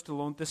 in Christ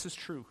alone. This is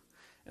true.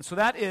 And so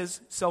that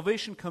is,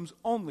 salvation comes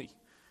only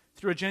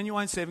through a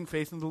genuine saving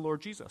faith in the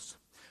Lord Jesus.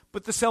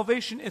 But the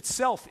salvation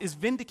itself is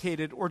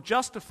vindicated or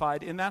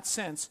justified in that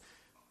sense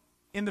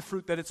in the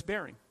fruit that it's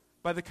bearing,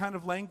 by the kind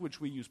of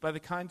language we use, by the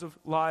kinds of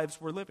lives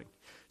we're living.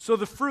 So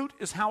the fruit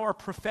is how our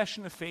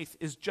profession of faith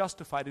is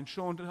justified and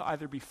shown to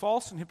either be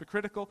false and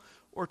hypocritical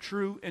or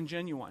true and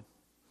genuine.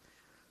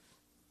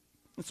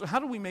 And so how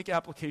do we make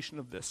application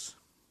of this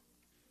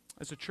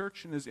as a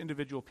church and as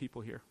individual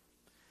people here?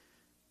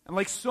 And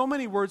like so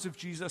many words of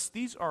Jesus,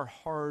 these are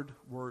hard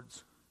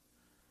words.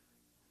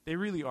 They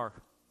really are.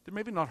 They're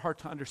maybe not hard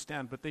to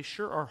understand, but they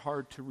sure are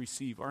hard to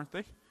receive, aren't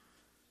they?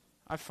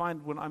 I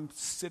find when I'm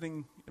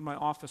sitting in my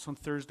office on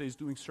Thursdays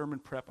doing sermon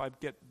prep, I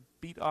get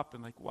beat up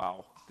and like,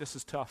 wow, this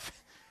is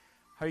tough.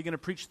 How are you going to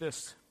preach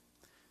this?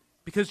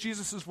 Because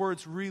Jesus'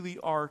 words really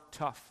are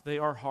tough. They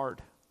are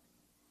hard.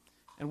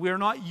 And we are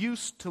not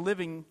used to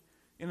living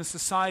in a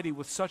society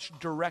with such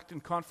direct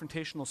and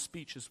confrontational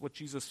speech as what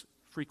Jesus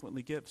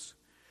frequently gives.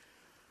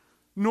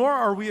 Nor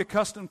are we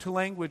accustomed to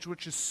language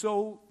which is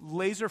so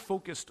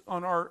laser-focused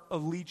on our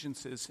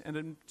allegiances and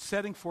in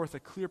setting forth a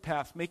clear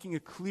path, making a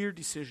clear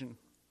decision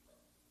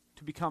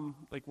to become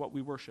like what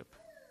we worship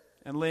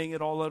and laying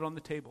it all out on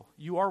the table.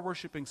 You are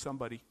worshiping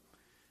somebody,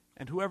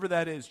 and whoever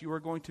that is, you are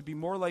going to be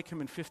more like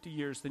him in 50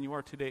 years than you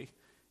are today,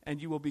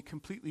 and you will be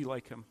completely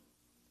like him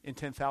in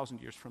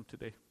 10,000 years from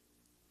today.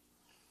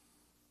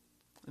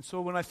 And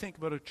so when I think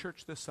about a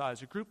church this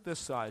size, a group this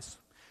size,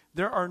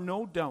 there are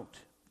no doubt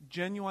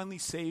genuinely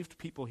saved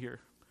people here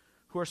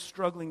who are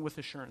struggling with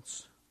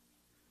assurance.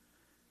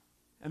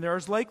 And there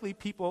is likely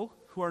people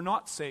who are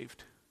not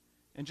saved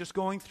and just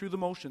going through the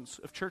motions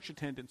of church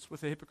attendance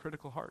with a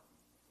hypocritical heart.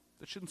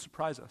 That shouldn't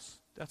surprise us.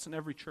 That's in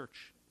every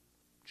church.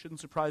 It shouldn't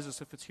surprise us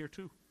if it's here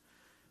too.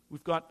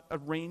 We've got a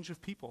range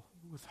of people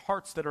with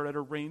hearts that are at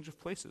a range of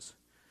places.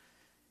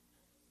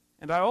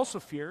 And I also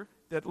fear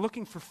that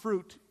looking for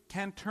fruit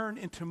can turn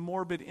into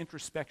morbid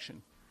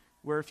introspection,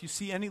 where if you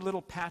see any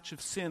little patch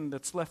of sin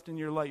that's left in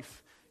your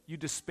life, you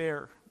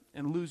despair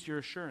and lose your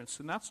assurance.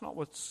 And that's not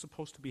what's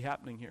supposed to be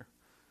happening here.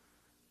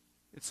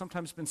 It's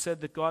sometimes been said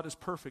that God is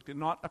perfect and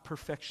not a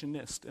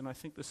perfectionist, and I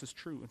think this is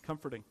true and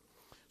comforting.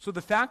 So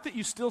the fact that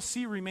you still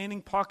see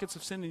remaining pockets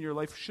of sin in your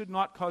life should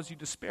not cause you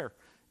despair.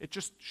 It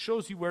just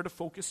shows you where to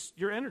focus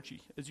your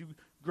energy as you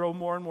grow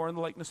more and more in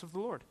the likeness of the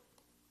Lord.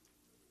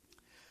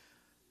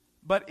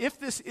 But if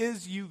this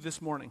is you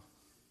this morning,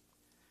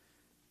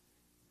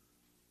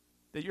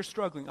 that you're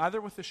struggling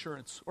either with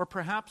assurance or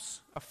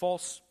perhaps a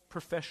false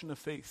profession of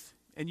faith,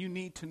 and you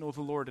need to know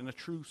the Lord in a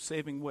true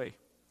saving way,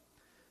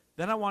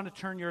 then I want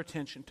to turn your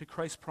attention to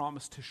Christ's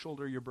promise to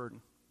shoulder your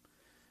burden.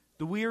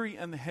 The weary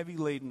and the heavy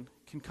laden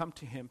can come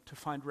to him to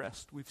find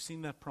rest. We've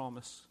seen that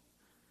promise.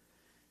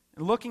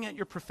 And looking at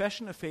your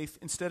profession of faith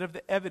instead of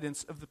the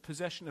evidence of the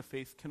possession of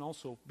faith can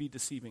also be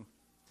deceiving.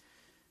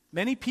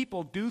 Many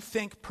people do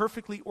think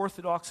perfectly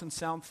orthodox and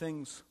sound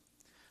things.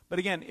 But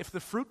again, if the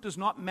fruit does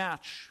not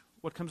match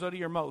what comes out of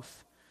your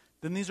mouth,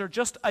 then these are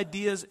just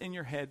ideas in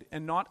your head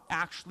and not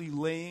actually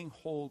laying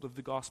hold of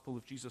the gospel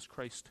of Jesus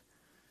Christ.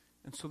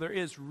 And so there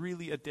is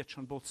really a ditch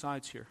on both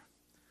sides here.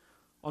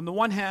 On the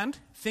one hand,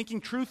 thinking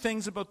true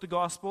things about the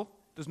gospel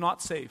does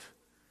not save.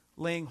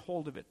 Laying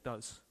hold of it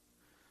does.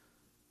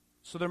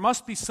 So there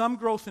must be some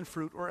growth in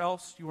fruit, or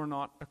else you are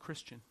not a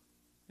Christian.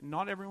 And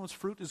not everyone's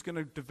fruit is going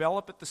to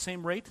develop at the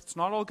same rate. It's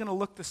not all going to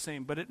look the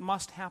same, but it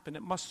must happen.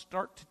 It must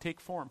start to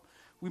take form.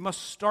 We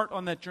must start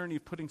on that journey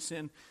of putting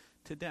sin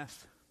to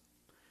death.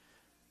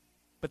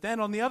 But then,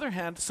 on the other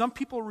hand, some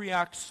people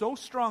react so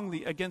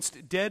strongly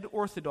against dead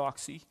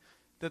orthodoxy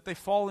that they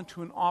fall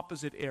into an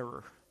opposite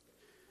error,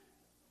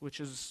 which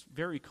is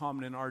very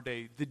common in our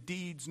day, the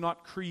deeds,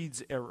 not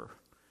creeds error.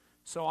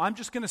 So I'm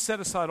just going to set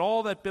aside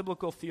all that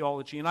biblical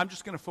theology, and I'm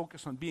just going to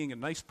focus on being a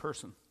nice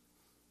person.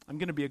 I'm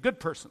going to be a good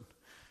person.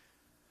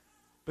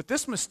 But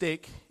this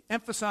mistake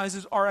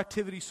emphasizes our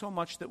activity so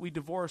much that we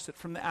divorce it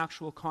from the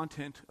actual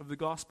content of the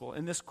gospel,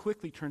 and this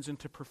quickly turns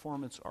into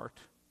performance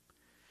art.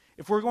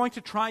 If we're going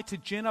to try to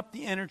gin up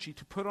the energy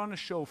to put on a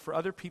show for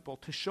other people,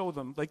 to show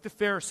them, like the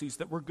Pharisees,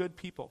 that we're good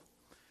people,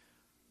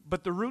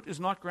 but the root is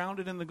not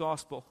grounded in the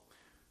gospel,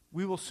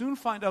 we will soon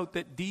find out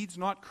that deeds,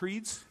 not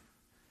creeds,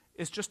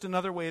 is just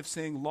another way of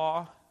saying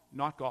law,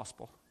 not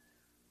gospel.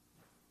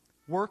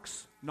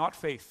 Works, not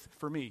faith,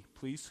 for me,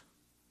 please.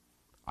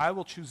 I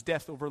will choose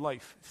death over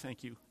life,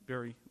 thank you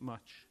very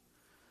much.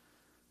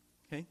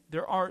 Okay?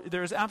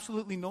 There is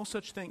absolutely no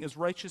such thing as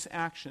righteous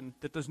action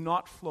that does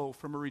not flow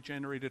from a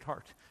regenerated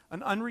heart.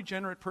 An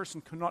unregenerate person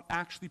cannot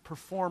actually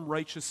perform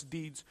righteous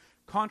deeds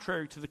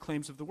contrary to the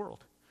claims of the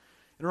world.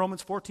 In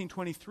Romans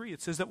 14:23,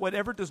 it says that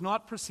whatever does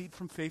not proceed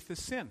from faith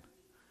is sin.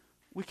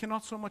 We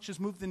cannot so much as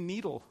move the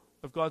needle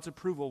of God's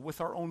approval with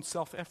our own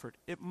self-effort.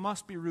 It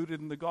must be rooted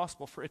in the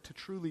gospel for it to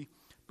truly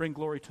bring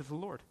glory to the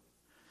Lord.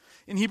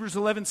 In Hebrews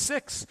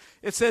 11:6,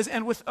 it says,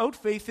 "And without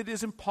faith it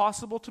is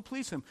impossible to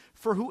please him.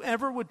 For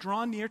whoever would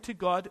draw near to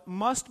God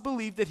must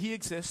believe that he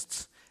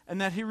exists and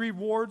that he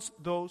rewards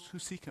those who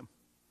seek him."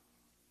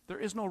 There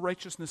is no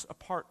righteousness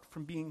apart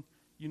from being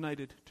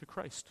united to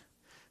Christ.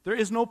 There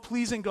is no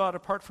pleasing God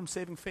apart from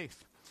saving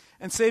faith.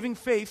 And saving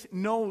faith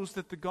knows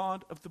that the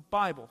God of the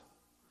Bible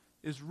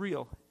is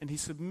real, and he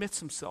submits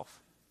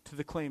himself to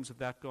the claims of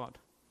that God.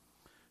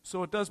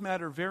 So it does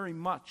matter very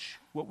much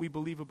what we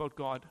believe about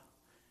God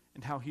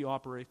and how he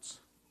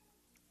operates.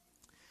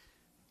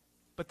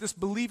 But this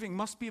believing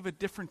must be of a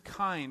different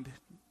kind,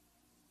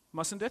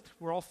 mustn't it?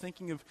 We're all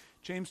thinking of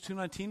James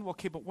 2:19. Well,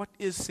 okay, but what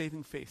is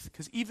saving faith?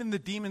 Because even the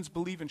demons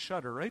believe and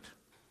shudder, right?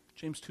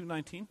 James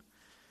 2:19.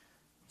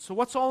 So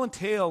what's all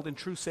entailed in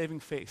true saving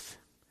faith?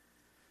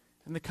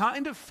 And the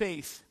kind of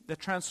faith that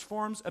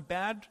transforms a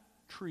bad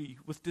tree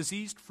with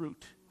diseased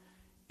fruit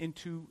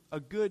into a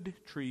good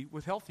tree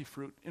with healthy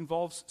fruit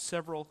involves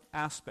several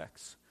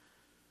aspects.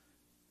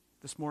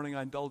 This morning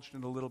I indulged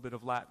in a little bit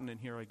of Latin, and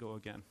here I go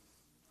again.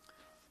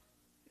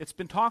 It's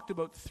been talked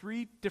about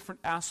 3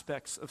 different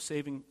aspects of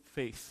saving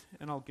faith,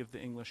 and I'll give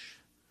the English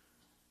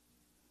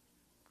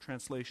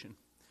translation.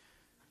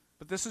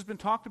 But this has been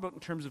talked about in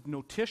terms of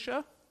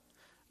notitia,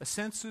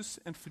 assensus,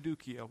 and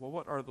fiducia. Well,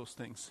 what are those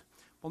things?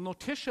 Well,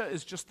 notitia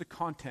is just the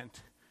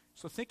content.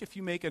 So think if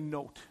you make a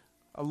note,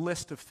 a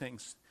list of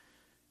things.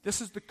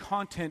 This is the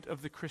content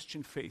of the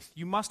Christian faith.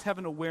 You must have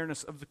an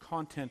awareness of the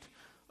content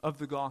of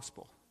the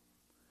gospel.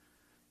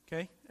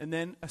 Okay? And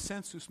then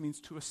assensus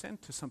means to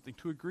assent to something,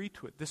 to agree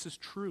to it. This is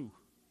true.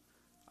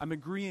 I'm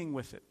agreeing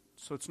with it.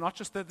 So it's not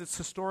just that it's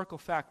historical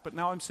fact, but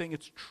now I'm saying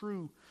it's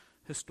true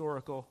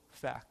historical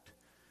fact.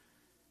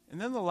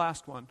 And then the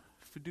last one,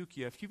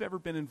 fiducia. If you've ever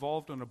been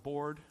involved on a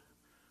board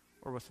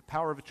or with the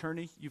power of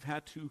attorney, you've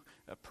had to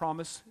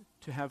promise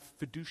to have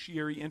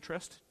fiduciary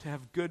interest, to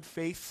have good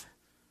faith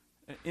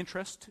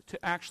interest,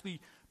 to actually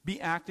be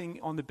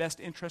acting on the best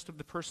interest of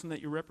the person that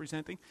you're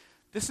representing.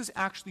 This is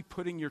actually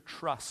putting your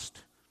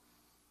trust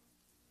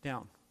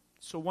down.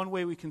 So one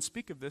way we can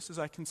speak of this is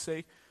I can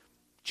say,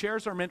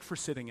 chairs are meant for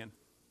sitting in.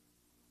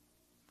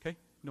 Okay?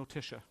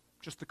 Notitia.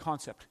 Just the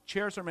concept.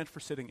 Chairs are meant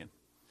for sitting in.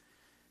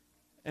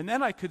 And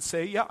then I could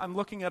say, yeah, I'm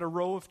looking at a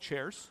row of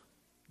chairs.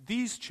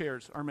 These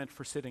chairs are meant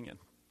for sitting in.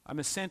 I'm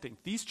assenting.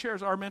 These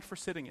chairs are meant for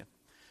sitting in.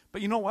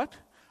 But you know what?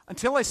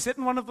 Until I sit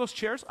in one of those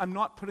chairs, I'm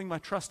not putting my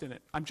trust in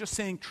it. I'm just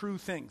saying true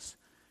things.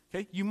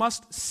 Okay? You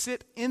must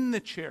sit in the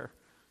chair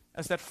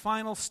as that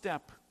final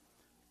step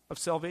of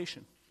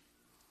salvation.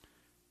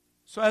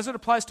 So as it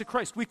applies to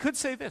Christ, we could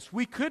say this.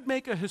 We could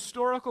make a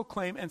historical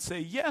claim and say,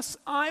 yes,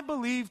 I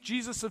believe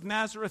Jesus of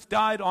Nazareth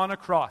died on a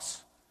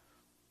cross.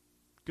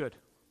 Good.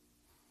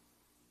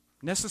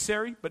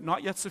 Necessary, but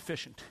not yet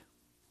sufficient.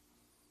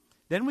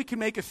 Then we can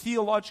make a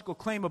theological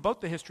claim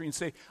about the history and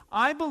say,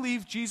 I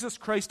believe Jesus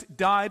Christ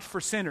died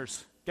for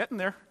sinners. Getting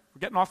there. We're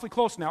getting awfully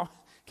close now.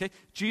 Okay?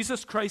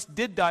 Jesus Christ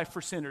did die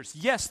for sinners.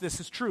 Yes,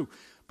 this is true.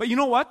 But you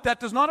know what? That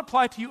does not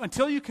apply to you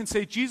until you can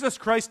say, Jesus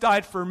Christ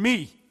died for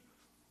me.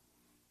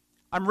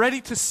 I'm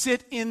ready to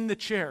sit in the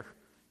chair.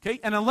 Okay?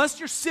 And unless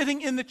you're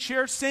sitting in the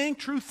chair, saying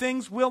true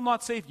things will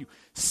not save you.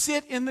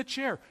 Sit in the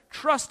chair.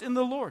 Trust in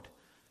the Lord.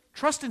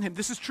 Trust in him.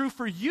 This is true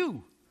for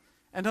you.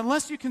 And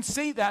unless you can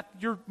say that,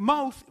 your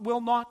mouth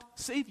will not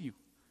save you.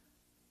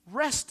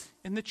 Rest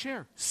in the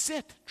chair.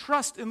 Sit.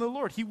 Trust in the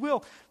Lord. He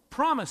will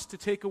promise to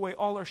take away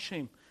all our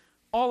shame,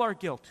 all our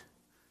guilt,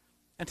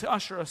 and to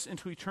usher us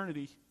into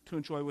eternity to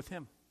enjoy with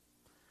him.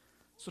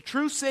 So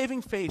true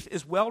saving faith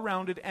is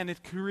well-rounded, and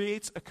it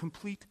creates a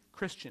complete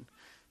Christian.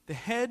 The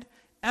head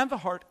and the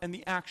heart and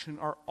the action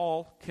are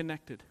all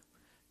connected.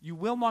 You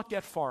will not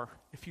get far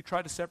if you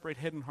try to separate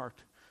head and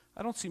heart.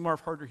 I don't see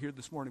Marv Harder here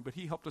this morning, but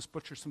he helped us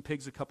butcher some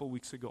pigs a couple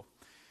weeks ago.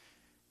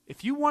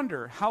 If you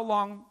wonder how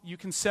long you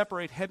can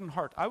separate head and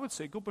heart, I would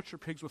say go butcher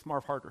pigs with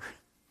Marv Harder.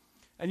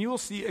 And you will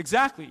see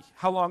exactly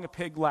how long a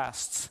pig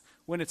lasts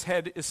when its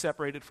head is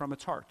separated from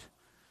its heart.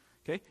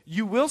 Okay?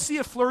 You will see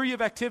a flurry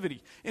of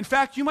activity. In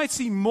fact, you might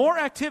see more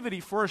activity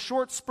for a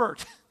short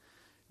spurt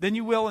than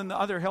you will in the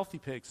other healthy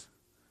pigs.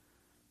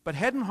 But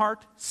head and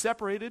heart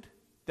separated,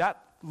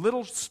 that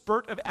little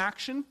spurt of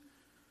action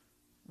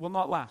will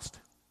not last.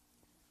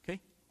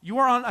 Okay? You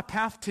are on a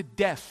path to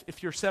death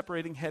if you're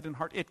separating head and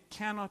heart. It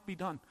cannot be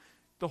done.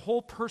 The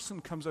whole person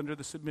comes under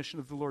the submission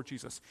of the Lord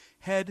Jesus.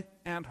 Head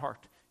and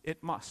heart.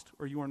 It must,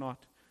 or you are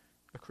not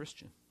a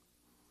Christian.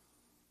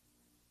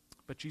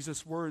 But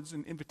Jesus' words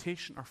and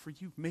invitation are for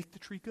you. Make the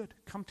tree good.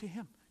 Come to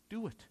him.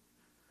 Do it.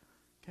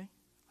 Okay?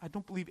 I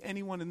don't believe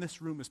anyone in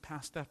this room is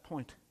past that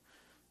point.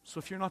 So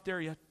if you're not there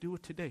yet, do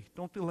it today.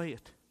 Don't delay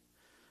it.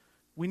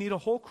 We need a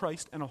whole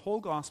Christ and a whole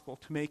gospel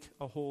to make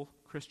a whole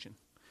Christian.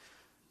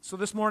 So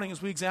this morning,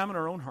 as we examine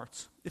our own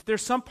hearts, if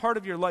there's some part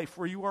of your life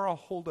where you are a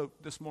holdout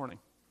this morning,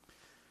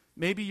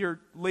 maybe you're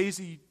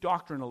lazy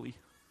doctrinally,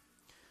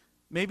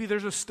 maybe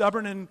there's a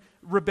stubborn and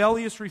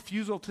rebellious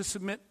refusal to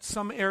submit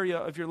some area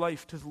of your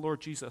life to the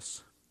Lord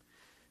Jesus.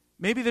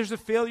 Maybe there's a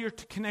failure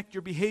to connect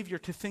your behavior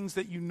to things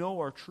that you know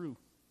are true.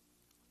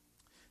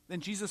 Then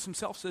Jesus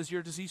himself says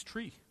you're a diseased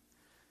tree,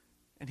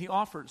 and he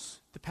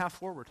offers the path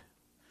forward.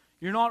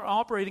 You're not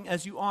operating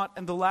as you ought,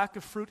 and the lack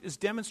of fruit is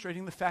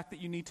demonstrating the fact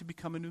that you need to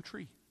become a new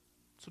tree.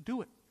 So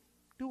do it.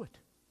 Do it.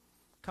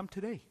 Come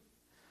today.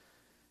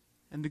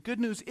 And the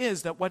good news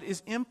is that what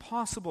is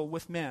impossible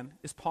with man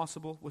is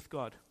possible with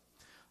God.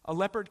 A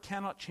leopard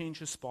cannot change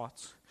his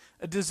spots.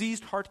 A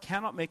diseased heart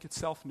cannot make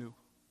itself new.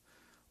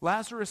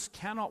 Lazarus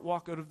cannot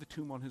walk out of the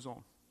tomb on his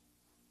own.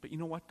 But you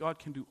know what? God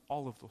can do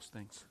all of those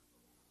things.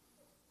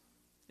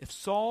 If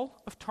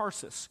Saul of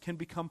Tarsus can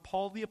become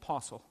Paul the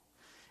Apostle,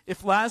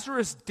 if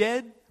Lazarus'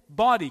 dead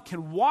body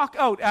can walk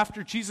out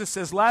after Jesus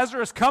says,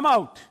 Lazarus, come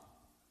out,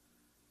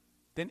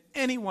 then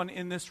anyone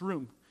in this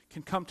room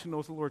can come to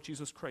know the Lord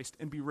Jesus Christ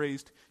and be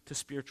raised to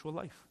spiritual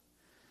life.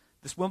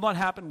 This will not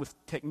happen with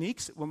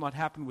techniques, it will not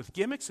happen with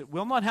gimmicks, it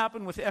will not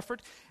happen with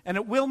effort, and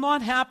it will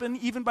not happen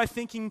even by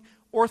thinking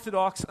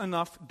orthodox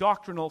enough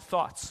doctrinal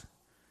thoughts.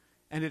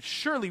 And it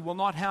surely will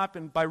not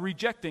happen by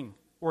rejecting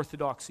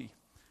orthodoxy.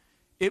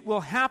 It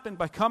will happen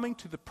by coming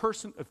to the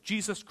person of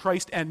Jesus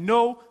Christ and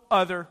no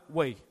other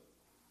way.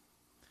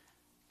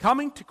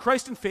 Coming to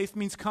Christ in faith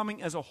means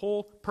coming as a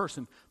whole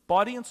person,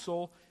 body and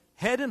soul,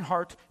 head and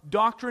heart,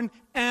 doctrine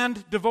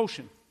and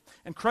devotion.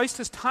 And Christ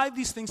has tied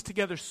these things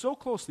together so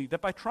closely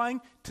that by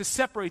trying to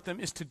separate them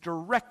is to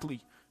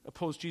directly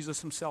oppose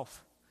Jesus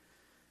himself.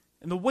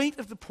 And the weight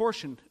of the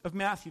portion of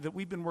Matthew that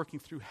we've been working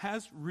through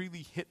has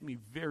really hit me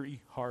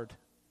very hard.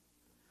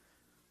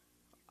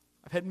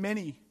 I've had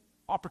many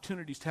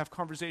opportunities to have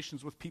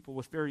conversations with people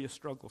with various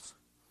struggles.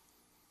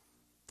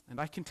 And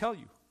I can tell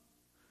you,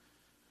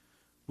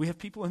 we have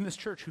people in this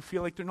church who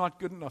feel like they're not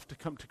good enough to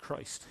come to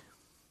Christ.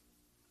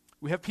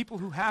 We have people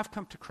who have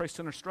come to Christ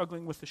and are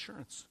struggling with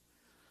assurance.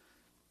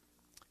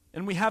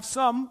 And we have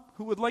some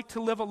who would like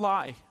to live a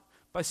lie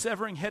by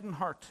severing head and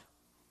heart,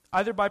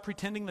 either by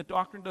pretending that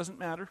doctrine doesn't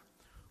matter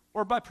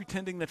or by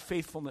pretending that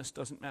faithfulness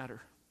doesn't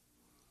matter.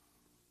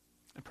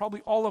 And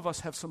probably all of us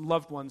have some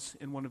loved ones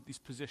in one of these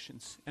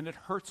positions, and it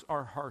hurts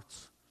our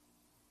hearts.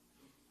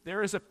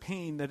 There is a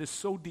pain that is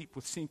so deep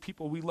with seeing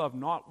people we love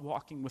not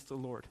walking with the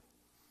Lord.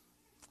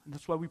 And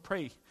that's why we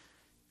pray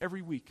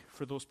every week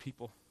for those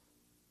people.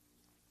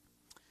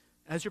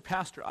 As your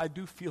pastor, I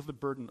do feel the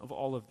burden of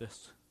all of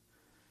this.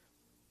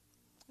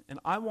 And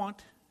I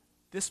want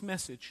this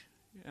message,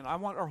 and I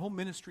want our whole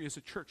ministry as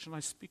a church, and I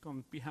speak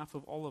on behalf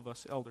of all of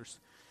us elders,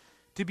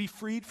 to be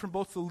freed from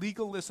both the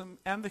legalism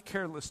and the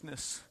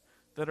carelessness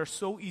that are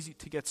so easy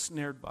to get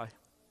snared by.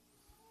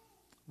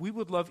 We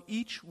would love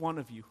each one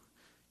of you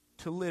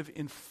to live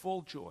in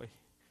full joy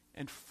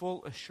and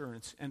full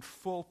assurance and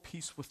full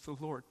peace with the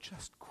Lord.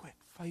 Just quit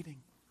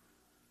fighting.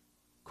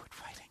 Quit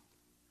fighting.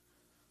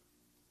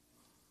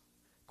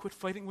 Quit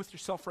fighting with your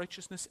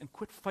self-righteousness and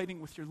quit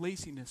fighting with your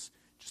laziness.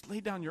 Just lay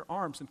down your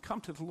arms and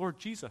come to the Lord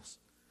Jesus.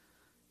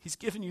 He's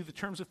given you the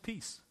terms of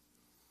peace.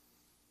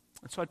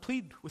 And so I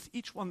plead with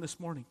each one this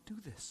morning, do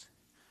this.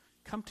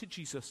 Come to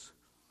Jesus.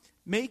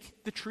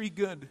 Make the tree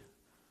good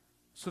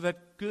so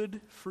that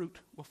good fruit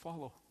will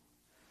follow.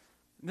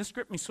 And this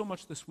gripped me so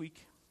much this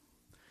week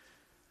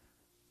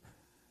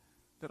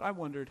that I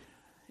wondered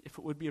if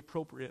it would be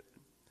appropriate,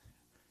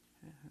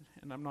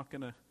 and I'm not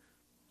going to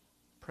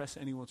press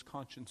anyone's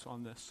conscience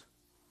on this,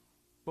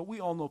 but we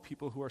all know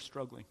people who are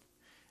struggling.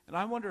 And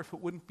I wonder if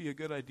it wouldn't be a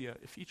good idea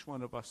if each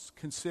one of us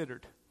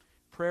considered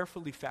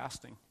prayerfully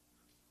fasting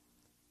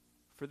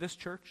for this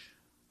church,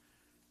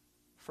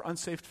 for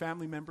unsaved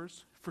family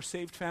members, for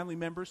saved family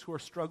members who are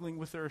struggling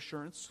with their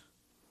assurance,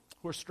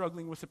 who are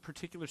struggling with a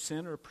particular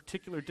sin or a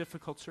particular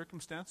difficult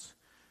circumstance.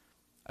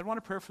 I'd want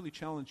to prayerfully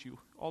challenge you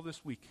all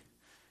this week.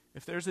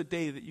 If there's a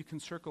day that you can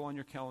circle on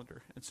your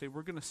calendar and say,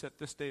 we're going to set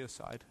this day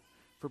aside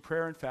for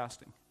prayer and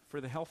fasting,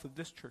 for the health of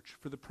this church,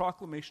 for the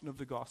proclamation of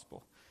the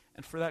gospel,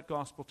 and for that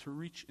gospel to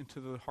reach into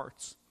the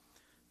hearts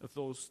of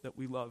those that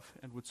we love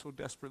and would so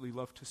desperately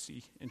love to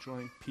see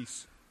enjoying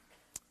peace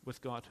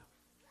with God.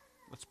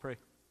 Let's pray.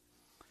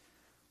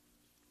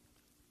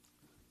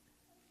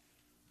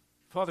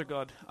 Father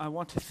God, I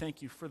want to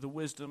thank you for the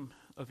wisdom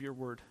of your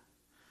word.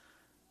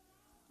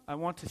 I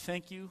want to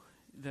thank you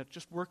that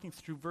just working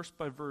through verse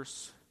by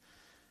verse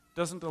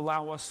doesn't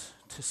allow us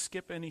to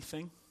skip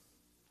anything,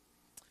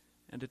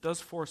 and it does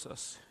force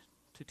us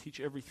to teach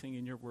everything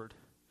in your word.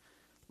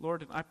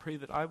 Lord, and I pray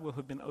that I will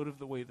have been out of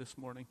the way this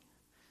morning.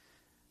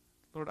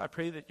 Lord, I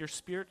pray that your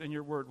Spirit and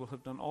your word will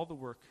have done all the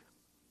work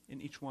in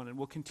each one and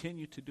will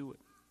continue to do it.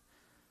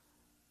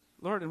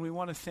 Lord, and we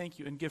want to thank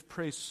you and give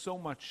praise so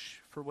much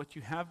for what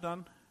you have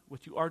done,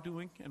 what you are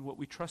doing, and what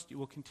we trust you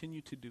will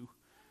continue to do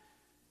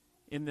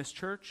in this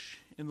church,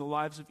 in the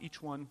lives of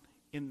each one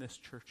in this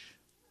church.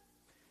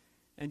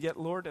 And yet,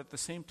 Lord, at the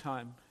same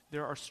time,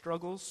 there are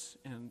struggles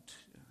and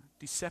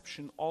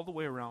deception all the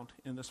way around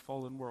in this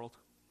fallen world.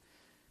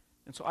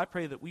 And so I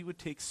pray that we would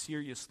take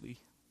seriously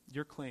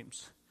your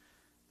claims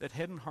that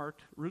head and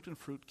heart, root and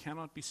fruit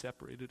cannot be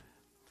separated.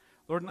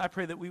 Lord, and I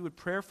pray that we would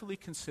prayerfully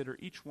consider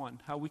each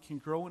one, how we can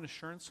grow in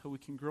assurance, how we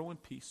can grow in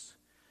peace,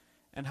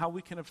 and how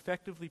we can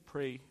effectively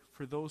pray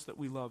for those that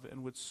we love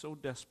and would so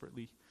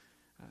desperately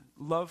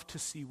love to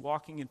see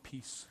walking in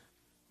peace,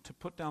 to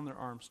put down their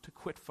arms, to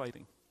quit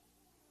fighting,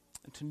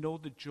 and to know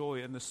the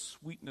joy and the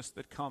sweetness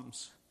that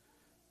comes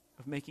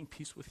of making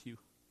peace with you.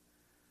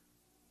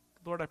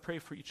 Lord, I pray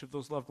for each of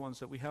those loved ones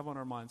that we have on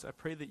our minds. I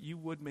pray that you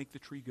would make the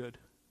tree good.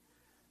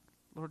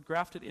 Lord,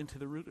 graft it into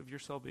the root of your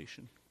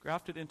salvation.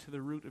 Graft it into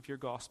the root of your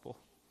gospel.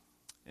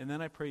 And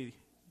then I pray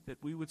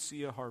that we would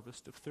see a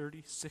harvest of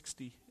 30,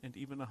 60, and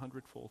even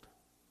 100-fold.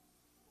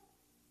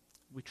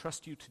 We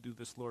trust you to do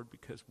this, Lord,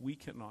 because we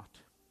cannot.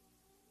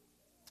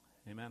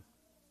 Amen.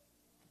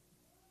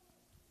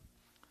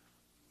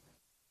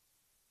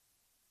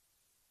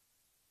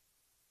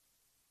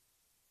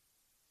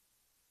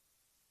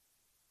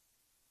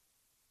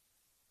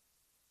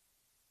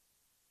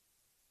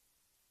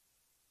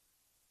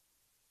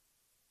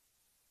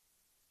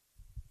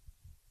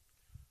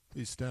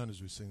 Please stand as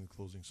we sing the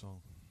closing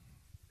song.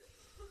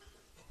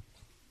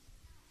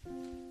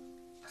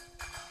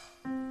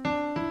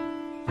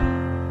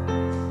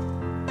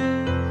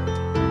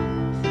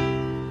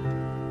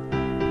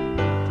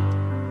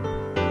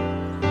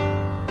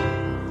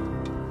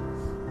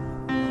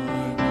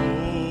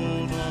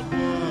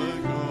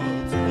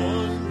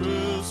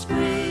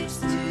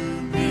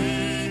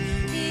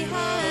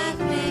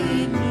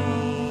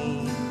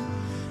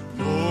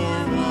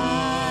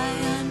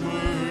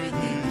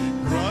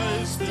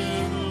 Christ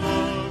in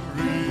love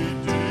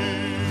redeemed.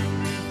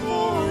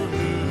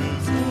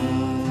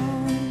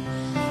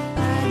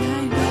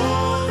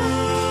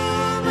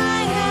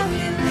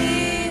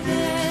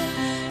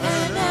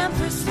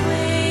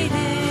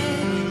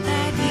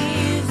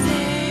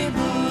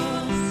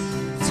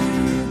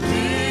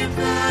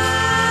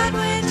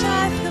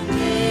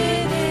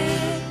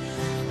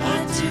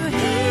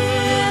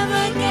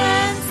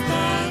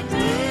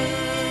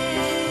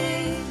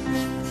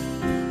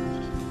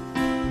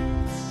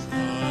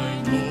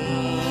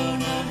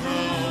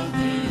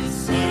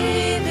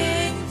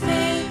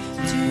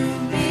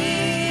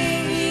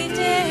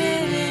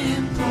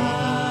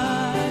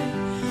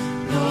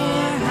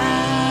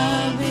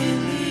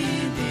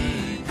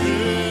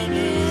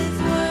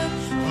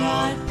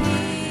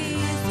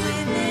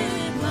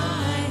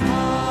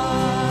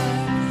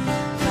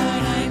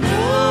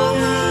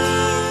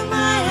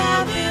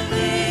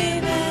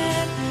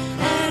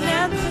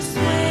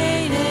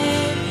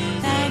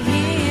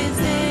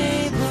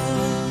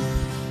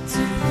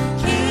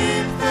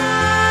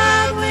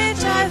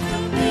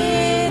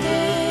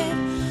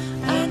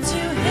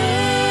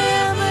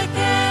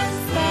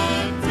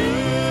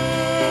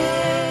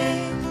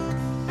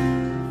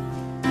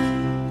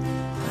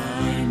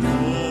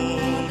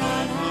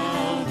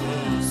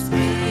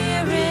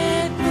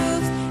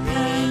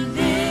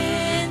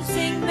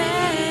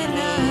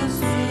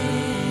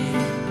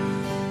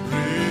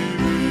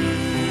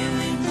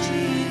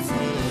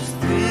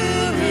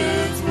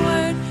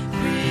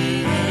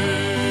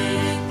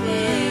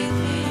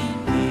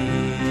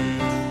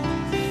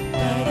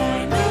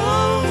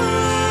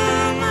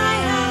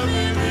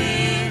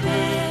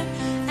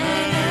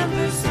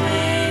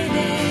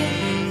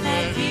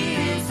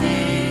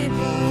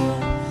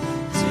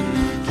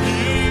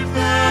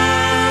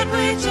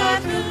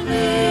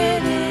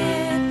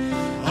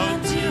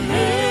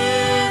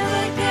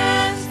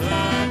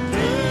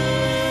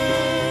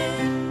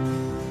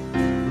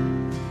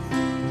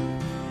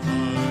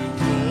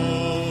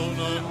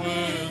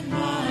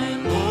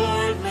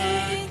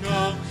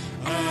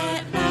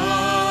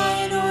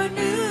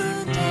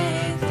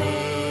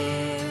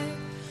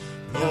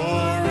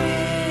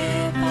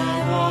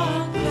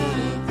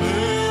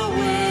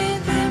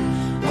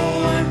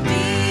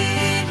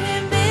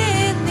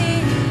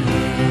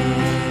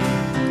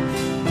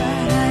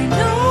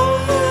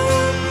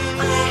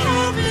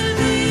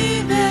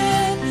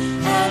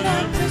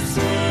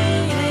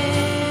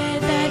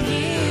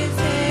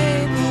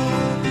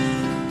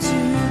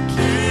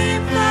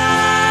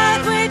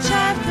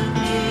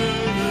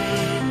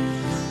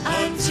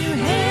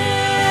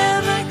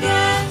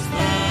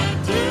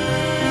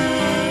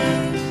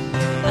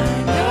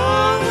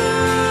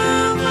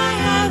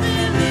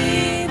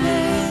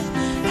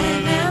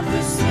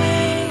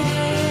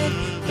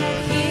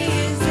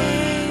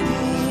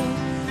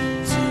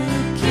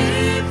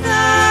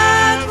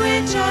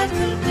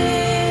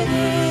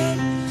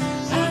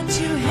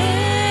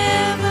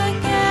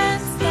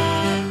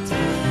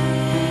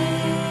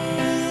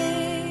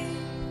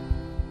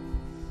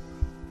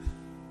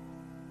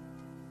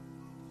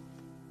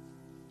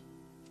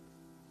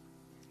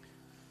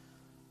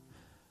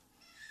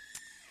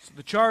 So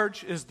the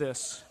charge is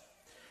this.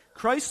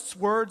 Christ's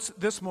words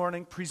this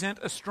morning present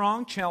a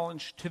strong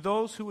challenge to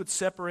those who would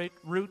separate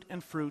root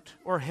and fruit,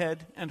 or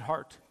head and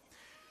heart.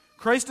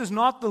 Christ is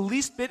not the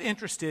least bit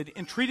interested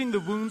in treating the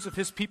wounds of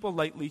his people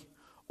lightly,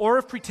 or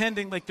of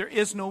pretending like there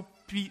is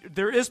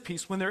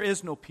peace when there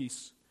is no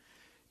peace.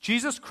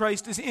 Jesus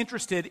Christ is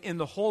interested in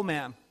the whole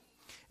man,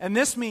 and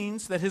this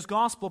means that his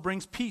gospel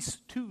brings peace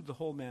to the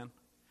whole man.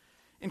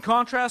 In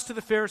contrast to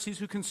the Pharisees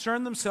who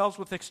concern themselves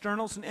with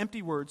externals and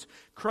empty words,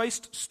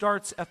 Christ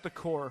starts at the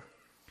core.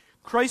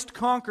 Christ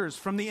conquers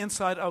from the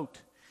inside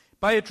out.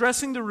 By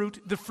addressing the root,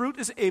 the fruit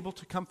is able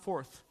to come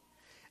forth.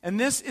 And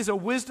this is a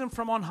wisdom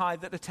from on high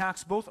that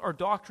attacks both our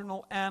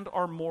doctrinal and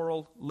our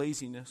moral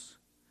laziness.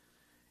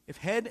 If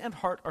head and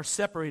heart are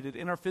separated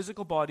in our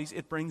physical bodies,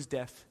 it brings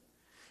death.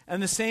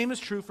 And the same is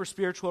true for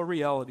spiritual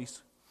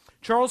realities.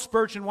 Charles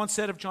Spurgeon once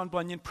said of John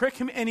Bunyan, "Prick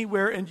him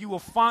anywhere and you will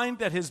find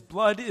that his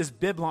blood is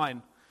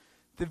Bibline."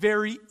 The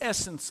very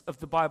essence of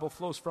the Bible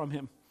flows from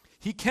him.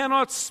 He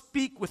cannot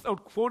speak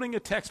without quoting a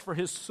text, for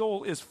his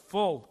soul is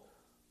full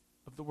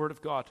of the Word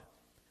of God.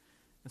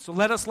 And so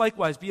let us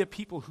likewise be a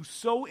people who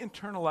so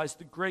internalize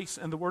the grace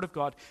and the Word of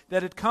God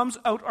that it comes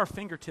out our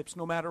fingertips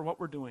no matter what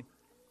we're doing.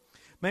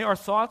 May our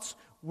thoughts,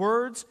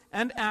 words,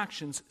 and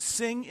actions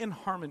sing in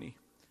harmony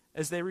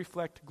as they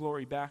reflect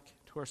glory back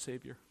to our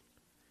Savior.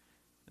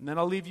 And then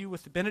I'll leave you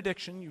with the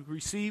benediction you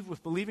receive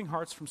with believing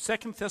hearts from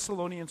 2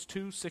 Thessalonians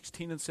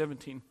 2:16 and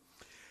 17.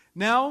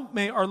 Now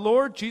may our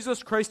Lord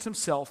Jesus Christ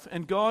himself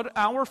and God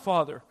our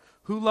Father,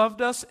 who loved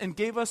us and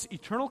gave us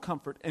eternal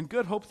comfort and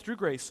good hope through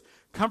grace,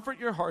 comfort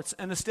your hearts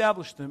and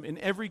establish them in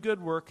every good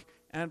work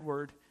and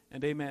word.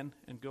 And amen.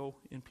 And go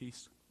in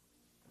peace.